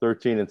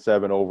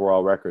 13-7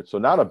 overall record. So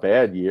not a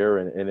bad year.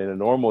 And in a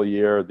normal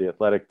year, the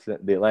Atlantic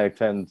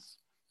 10's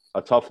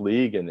a tough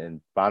league,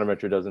 and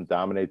Bonaventure doesn't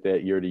dominate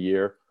that year to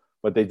year.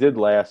 But they did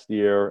last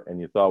year,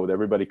 and you thought with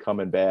everybody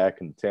coming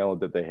back and the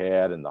talent that they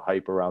had and the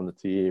hype around the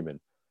team and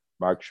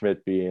Mark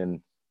Schmidt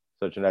being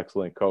such an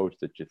excellent coach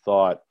that you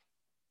thought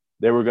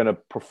they were going to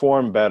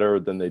perform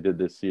better than they did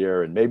this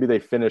year. And maybe they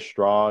finished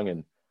strong,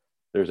 and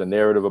there's a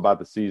narrative about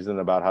the season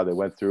about how they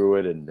went through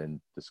it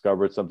and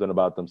discovered something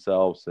about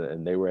themselves,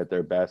 and they were at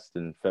their best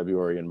in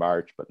February and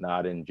March, but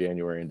not in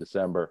January and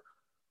December.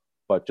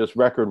 But just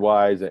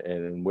record-wise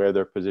and where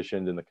they're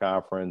positioned in the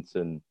conference,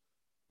 and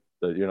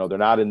they're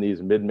not in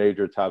these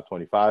mid-major top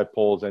 25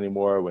 polls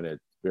anymore, when at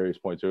various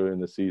points earlier in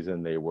the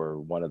season they were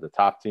one of the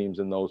top teams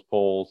in those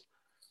polls.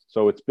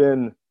 So it's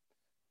been,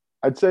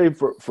 I'd say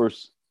for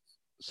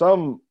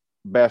some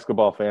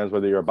basketball fans,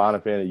 whether you're a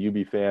Bonnet fan, a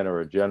UB fan, or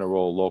a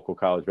general local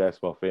college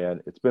basketball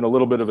fan, it's been a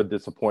little bit of a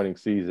disappointing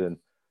season,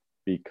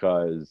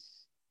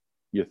 because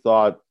you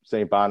thought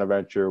St.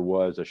 Bonaventure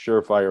was a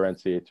surefire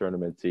NCAA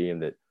tournament team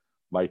that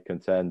might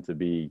contend to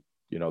be,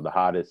 the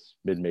hottest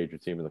mid-major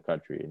team in the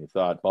country. And you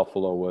thought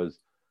Buffalo was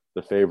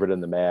the favorite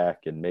in the MAC,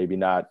 and maybe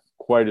not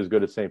quite as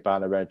good as St.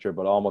 Bonaventure,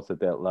 but almost at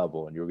that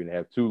level. And you were going to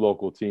have two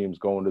local teams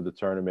going to the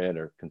tournament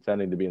or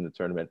contending to be in the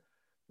tournament.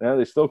 Now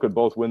they still could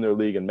both win their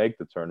league and make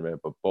the tournament,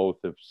 but both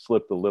have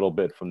slipped a little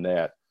bit from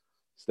that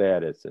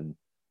status. And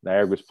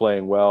Niagara's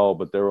playing well,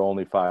 but they're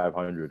only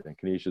 500, and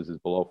Canisius is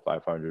below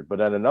 500. But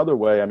in another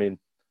way, I mean,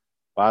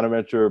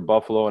 Bonaventure,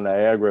 Buffalo, and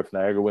Niagara, if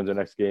Niagara wins the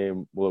next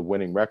game, will have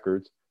winning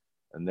records.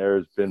 And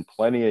there's been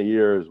plenty of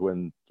years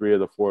when 3 of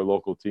the 4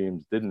 local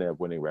teams didn't have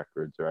winning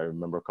records. Or I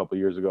remember a couple of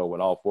years ago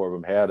when all 4 of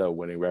them had a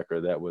winning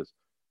record. That was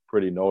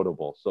pretty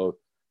notable. So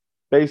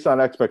based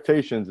on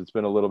expectations, it's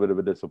been a little bit of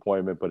a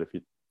disappointment. But if you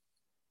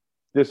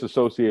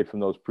disassociate from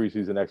those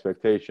preseason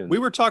expectations. We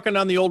were talking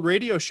on the old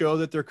radio show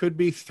that there could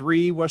be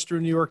 3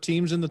 Western New York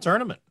teams in the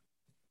tournament.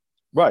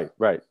 Right.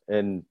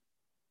 And,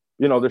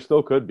 there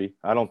still could be.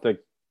 I don't think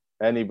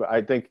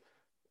I think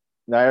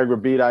Niagara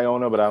beat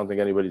Iona, but I don't think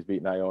anybody's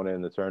beaten Iona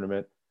in the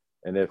tournament.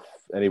 And if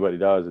anybody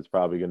does, it's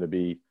probably going to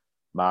be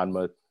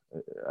Monmouth,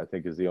 I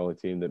think, is the only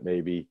team that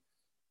maybe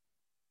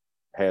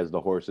has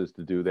the horses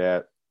to do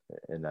that.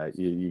 And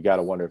you got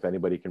to wonder if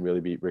anybody can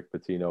really beat Rick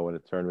Pitino in a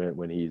tournament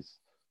when he's,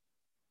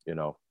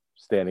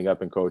 standing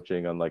up and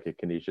coaching, unlike at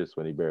Canisius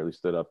when he barely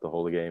stood up the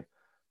whole game.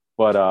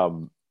 But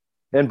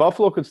and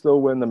Buffalo could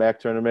still win the MAC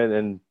tournament,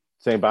 and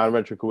St.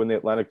 Bonaventure could win the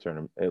Atlantic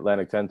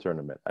 10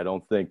 tournament. I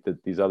don't think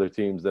that these other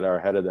teams that are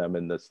ahead of them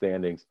in the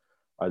standings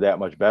are that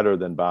much better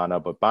than Bona,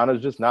 but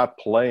Bona's just not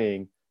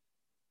playing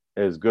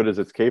as good as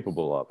it's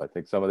capable of. I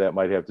think some of that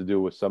might have to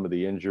do with some of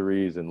the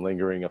injuries and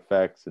lingering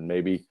effects, and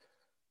maybe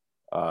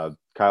Kyle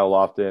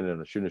Lofton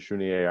and Ashuna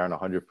Shunier aren't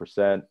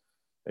 100%.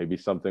 Maybe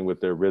something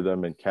with their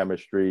rhythm and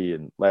chemistry.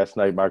 And last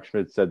night, Mark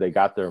Schmidt said they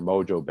got their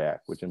mojo back,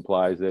 which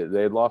implies that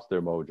they had lost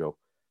their mojo.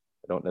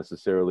 I don't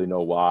necessarily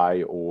know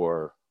why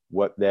or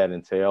what that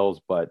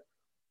entails, but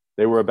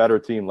they were a better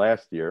team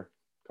last year,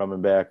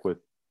 coming back with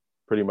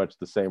pretty much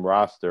the same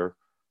roster.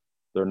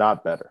 They're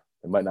not better.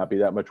 It might not be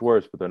that much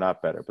worse, but they're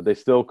not better. But they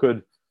still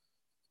could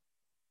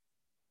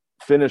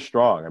finish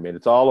strong. I mean,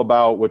 it's all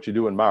about what you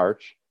do in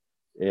March.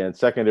 And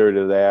secondary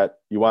to that,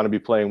 you want to be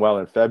playing well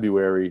in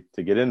February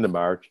to get into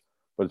March.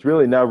 But it's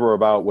really never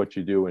about what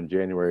you do in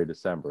January,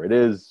 December. It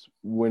is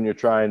when you're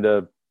trying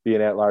to be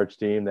an at-large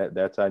team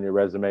that's on your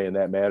resume, and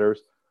that matters.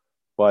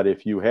 But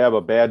if you have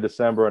a bad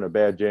December and a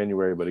bad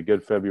January, but a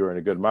good February and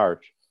a good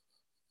March,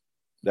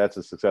 that's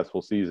a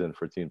successful season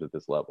for teams at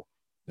this level.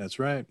 That's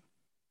right.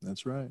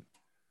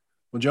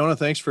 Well, Jonah,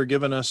 thanks for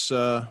giving us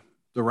the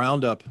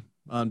roundup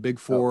on Big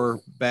Four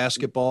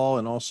basketball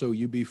and also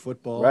UB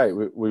football. Right.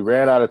 We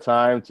ran out of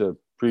time to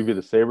preview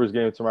the Sabres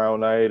game tomorrow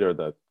night, or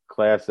the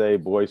Class A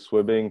boys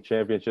swimming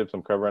championships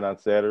I'm covering on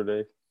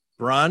Saturday.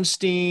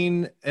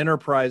 Bronstein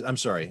Enterprise. I'm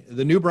sorry.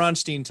 The new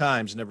Bronstein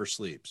Times never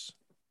sleeps.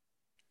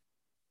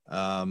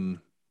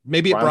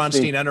 Maybe at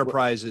Bronstein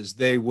Enterprises,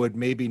 they would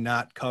maybe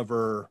not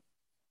cover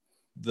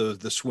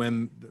the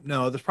swim.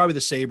 No, that's probably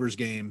the Sabres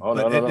game.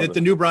 But at the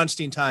new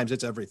Bronstein Times,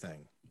 it's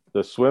everything.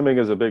 The swimming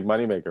is a big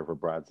moneymaker for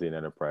Bronstein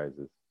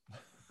Enterprises.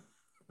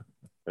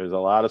 There's a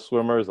lot of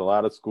swimmers, a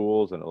lot of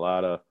schools, and a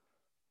lot of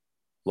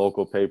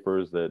local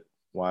papers that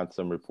want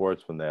some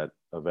reports from that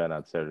event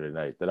on Saturday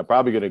night. That I'm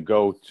probably going to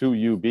go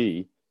to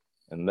UB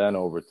and then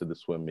over to the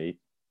swim meet.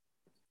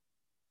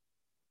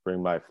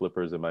 Bring my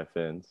flippers and my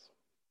fins.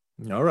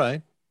 All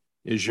right.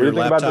 Is your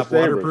laptop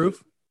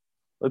waterproof?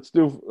 Let's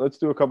do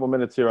a couple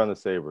minutes here on the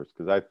Sabres,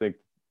 because I think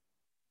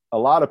a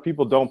lot of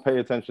people don't pay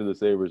attention to the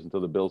Sabres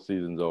until the Bill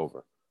season's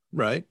over.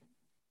 Right.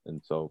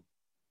 And so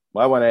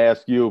I want to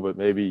ask you, but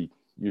maybe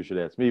you should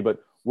ask me, but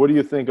what do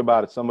you think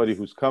about it? Somebody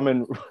who's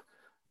coming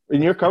 –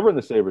 and you're covering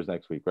the Sabres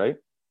next week, right?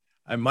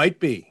 I might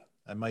be.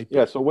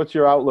 Yeah, so what's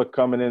your outlook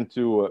coming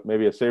into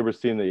maybe a Sabres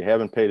team that you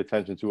haven't paid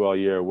attention to all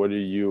year? What are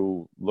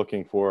you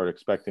looking for or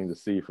expecting to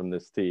see from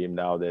this team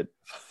now that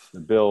the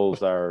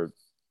Bills are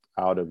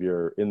out of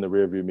in the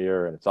rearview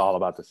mirror and it's all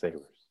about the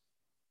Sabres?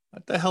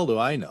 What the hell do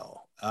I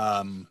know?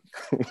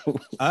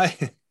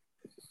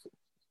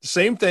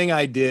 Same thing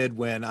I did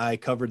when I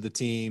covered the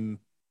team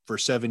for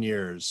 7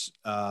 years.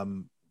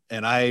 And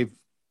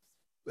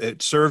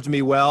it served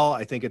me well.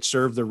 I think it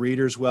served the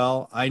readers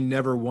well. I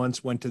never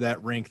once went to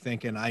that rink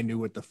thinking I knew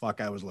what the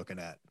fuck I was looking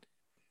at.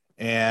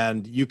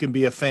 And you can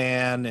be a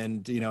fan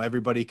and,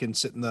 everybody can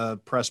sit in the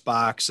press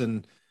box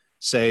and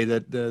say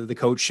that the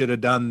coach should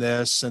have done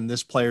this and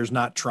this player's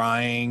not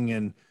trying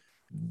and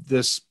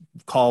this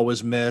call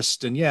was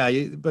missed.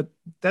 And but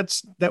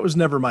that was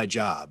never my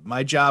job.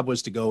 My job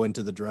was to go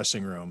into the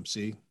dressing room.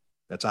 See,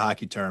 that's a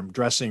hockey term,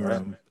 dressing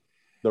room.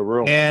 The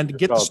room. And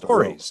get the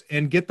stories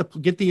and get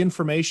the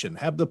information,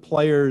 have the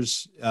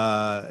players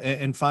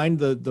and find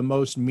the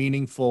most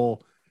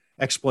meaningful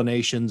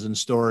explanations and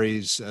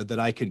stories that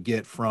I could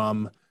get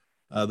from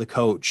the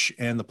coach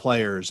and the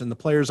players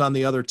on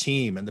the other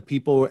team and the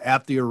people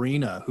at the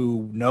arena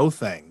who know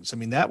things. I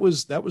mean, that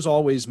was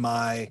always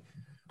my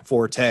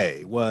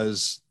forte,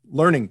 was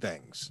learning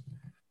things.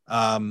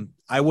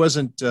 I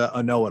wasn't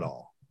a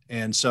know-it-all.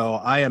 And so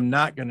I am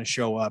not going to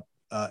show up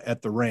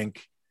at the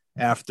rink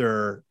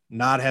after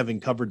not having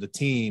covered the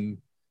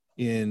team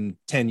in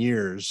 10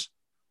 years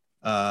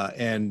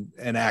and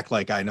act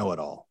like I know it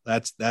all.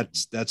 That's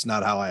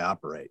not how I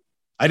operate.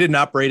 I didn't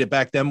operate it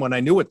back then when I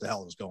knew what the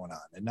hell was going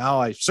on. And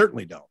now I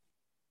certainly don't.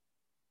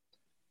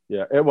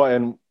 Yeah. Well,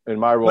 in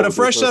my role, but a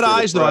fresh set of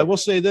eyes, though, I will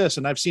say this,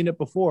 and I've seen it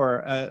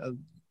before,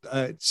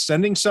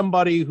 sending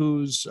somebody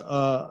who's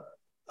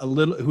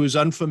who's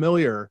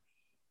unfamiliar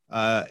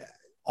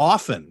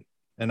often,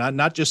 and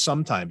not just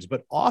sometimes,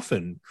 but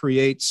often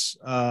creates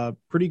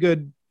pretty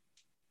good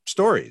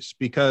stories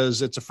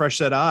because it's a fresh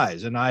set of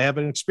eyes, and I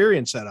haven't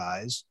experienced that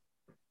eyes.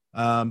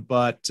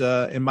 But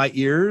in my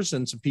ears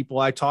and some people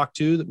I talk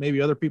to that maybe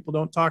other people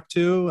don't talk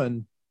to,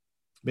 and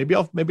maybe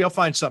I'll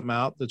find something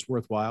out that's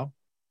worthwhile.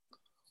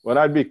 Well,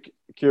 I'd be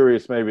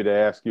curious maybe to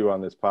ask you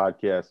on this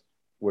podcast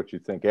what you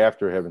think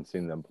after having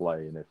seen them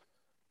play, and if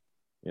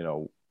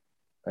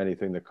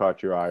anything that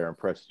caught your eye or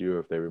impressed you,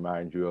 if they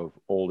remind you of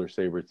older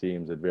Sabre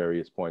teams at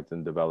various points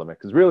in development.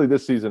 Because really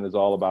this season is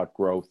all about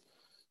growth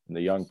and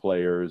the young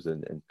players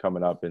and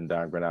coming up in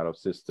Don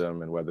Granato's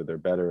system and whether they're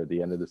better at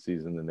the end of the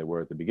season than they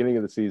were at the beginning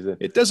of the season.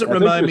 It doesn't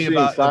remind me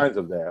about signs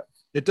of that.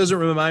 It doesn't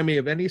remind me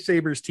of any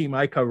Sabres team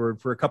I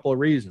covered for a couple of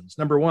reasons.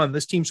 Number one,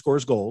 this team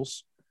scores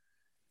goals.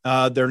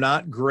 They're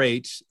not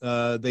great.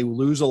 They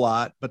lose a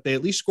lot, but they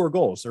at least score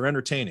goals. They're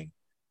entertaining.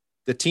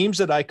 The teams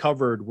that I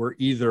covered were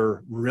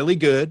either really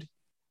good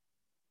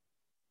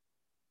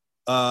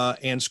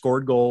and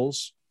scored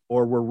goals,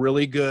 or were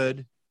really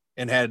good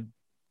and had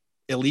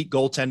elite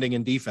goaltending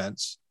and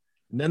defense.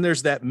 And then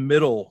there's that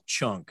middle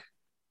chunk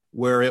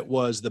where it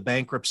was the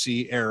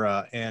bankruptcy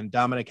era and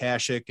Dominic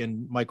Hasek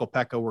and Michael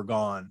Pekka were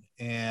gone.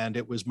 And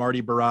it was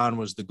Marty Baron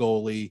was the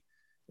goalie.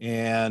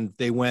 And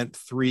they went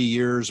 3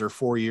 years or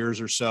 4 years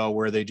or so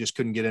where they just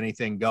couldn't get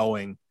anything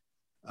going.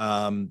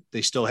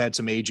 They still had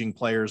some aging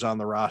players on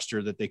the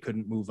roster that they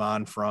couldn't move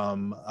on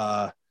from.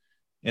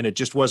 And it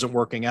just wasn't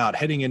working out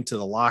heading into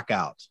the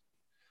lockout.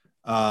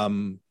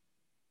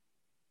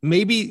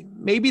 Maybe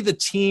the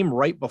team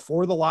right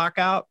before the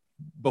lockout,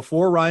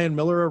 before Ryan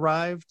Miller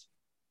arrived,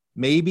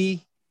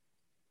 maybe,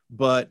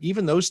 but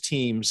even those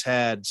teams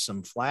had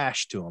some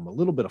flash to them, a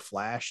little bit of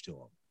flash to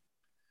them.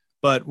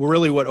 But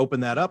really what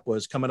opened that up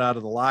was coming out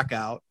of the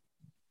lockout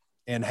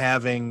and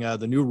having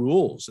the new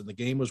rules, and the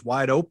game was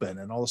wide open,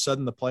 and all of a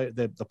sudden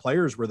the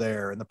players were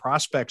there and the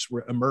prospects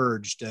were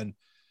emerged. And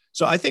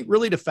so I think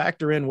really to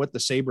factor in what the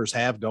Sabres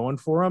have going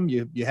for them,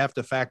 you have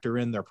to factor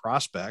in their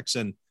prospects.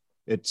 And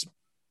it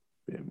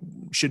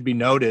should be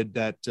noted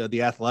that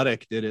the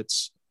Athletic did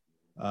its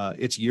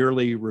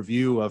yearly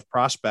review of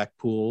prospect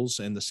pools,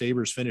 and the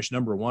Sabres finished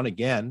number one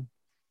again.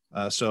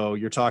 So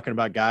you're talking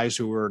about guys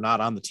who are not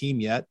on the team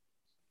yet.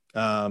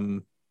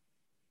 And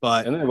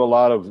they have a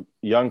lot of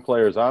young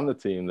players on the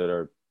team that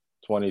are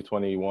 20,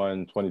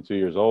 21, 22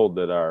 years old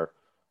that are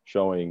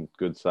showing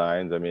good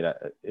signs. I mean,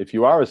 if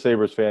you are a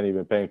Sabres fan, you've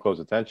been paying close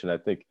attention, I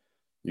think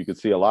you could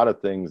see a lot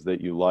of things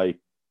that you like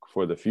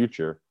for the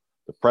future.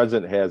 The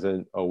present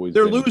hasn't always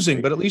They're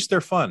losing, but at least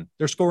they're fun.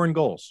 They're scoring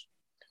goals.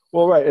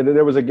 Well, right. And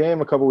there was a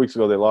game a couple of weeks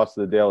ago. They lost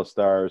to the Dallas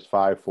Stars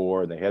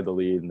 5-4, and they had the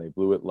lead, and they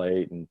blew it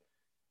late. And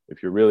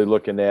if you're really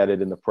looking at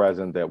it in the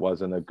present, that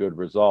wasn't a good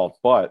result.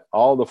 But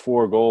all the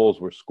 4 goals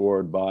were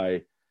scored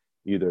by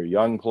either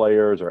young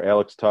players or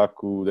Alex Tuck,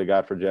 who they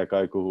got for Jack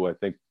Eichel, who I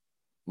think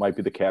might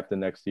be the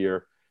captain next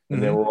year.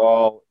 And they were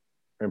all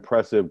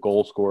impressive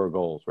goal scorer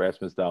goals.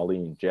 Rasmus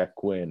Dahlin, Jack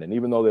Quinn. And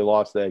even though they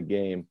lost that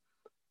game,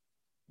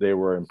 they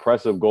were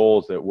impressive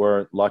goals that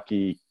weren't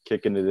lucky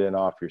kicking it in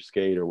off your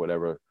skate or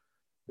whatever.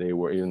 They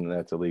were, even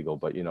that's illegal,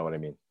 but you know what I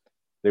mean.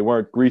 They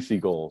weren't greasy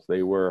goals.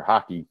 They were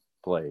hockey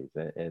plays.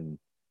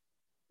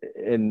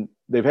 And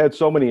they've had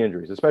so many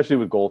injuries, especially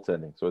with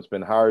goaltending. So it's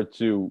been hard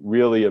to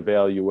really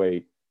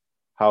evaluate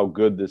how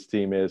good this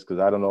team is, because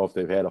I don't know if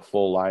they've had a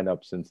full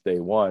lineup since day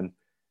one,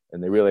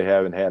 and they really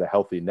haven't had a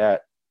healthy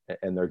net.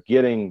 And they're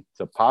getting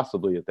to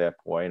possibly at that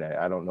point.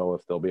 I don't know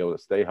if they'll be able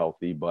to stay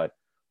healthy, but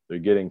they're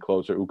getting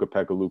closer.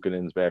 Ukko-Pekka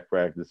Luukkonen's back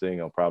practicing.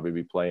 He'll probably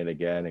be playing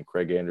again, and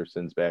Craig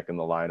Anderson's back in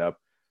the lineup.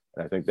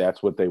 And I think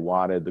that's what they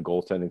wanted the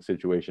goaltending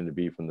situation to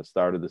be from the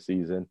start of the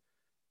season.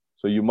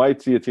 So you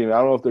might see a team, I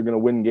don't know if they're going to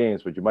win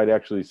games, but you might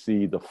actually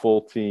see the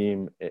full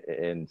team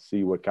and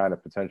see what kind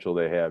of potential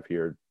they have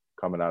here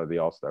coming out of the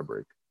All-Star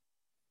break.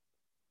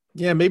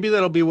 Yeah, maybe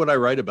that'll be what I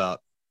write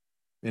about.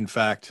 In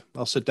fact,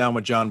 I'll sit down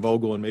with John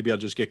Vogel and maybe I'll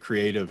just get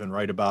creative and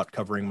write about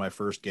covering my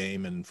first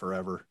game in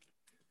forever.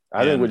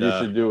 I think what you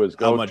should do is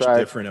how much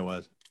different it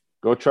was.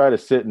 Go try to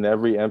sit in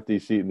every empty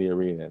seat in the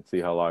arena and see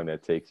how long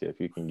that takes you. If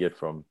you can get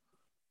from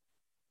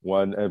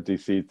one empty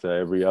seat to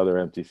every other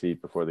empty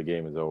seat before the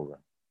game is over.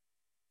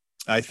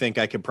 I think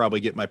I could probably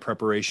get my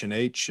preparation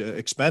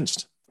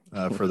expensed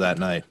for that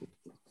night.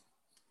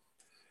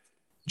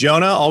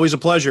 Jonah, always a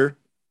pleasure.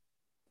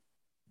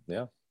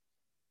 Yeah.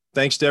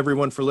 Thanks to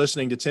everyone for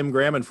listening to Tim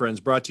Graham and Friends,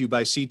 brought to you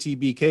by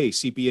CTBK,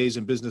 CPAs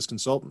and Business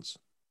Consultants.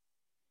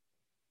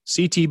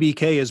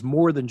 CTBK is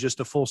more than just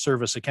a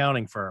full-service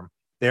accounting firm.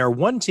 They are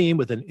one team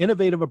with an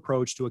innovative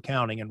approach to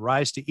accounting and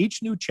rise to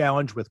each new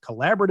challenge with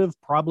collaborative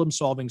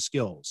problem-solving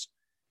skills.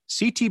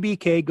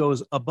 CTBK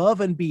goes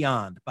above and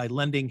beyond by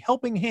lending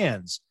helping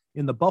hands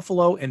in the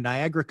Buffalo and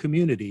Niagara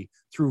community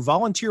through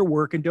volunteer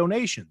work and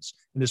donations,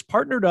 and is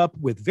partnered up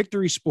with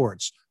Victory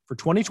Sports for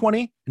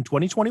 2020 and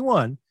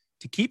 2021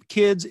 to keep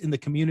kids in the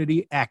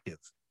community active.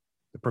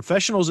 The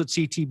professionals at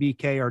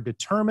CTBK are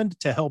determined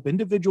to help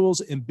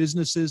individuals and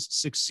businesses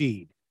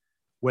succeed.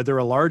 Whether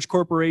a large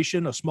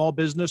corporation, a small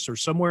business, or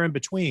somewhere in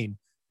between,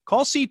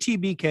 call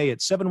CTBK at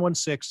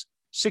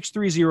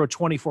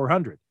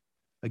 716-630-2400.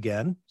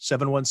 Again,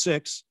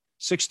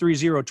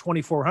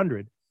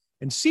 716-630-2400,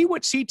 and see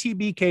what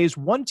CTBK's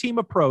one-team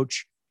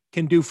approach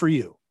can do for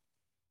you.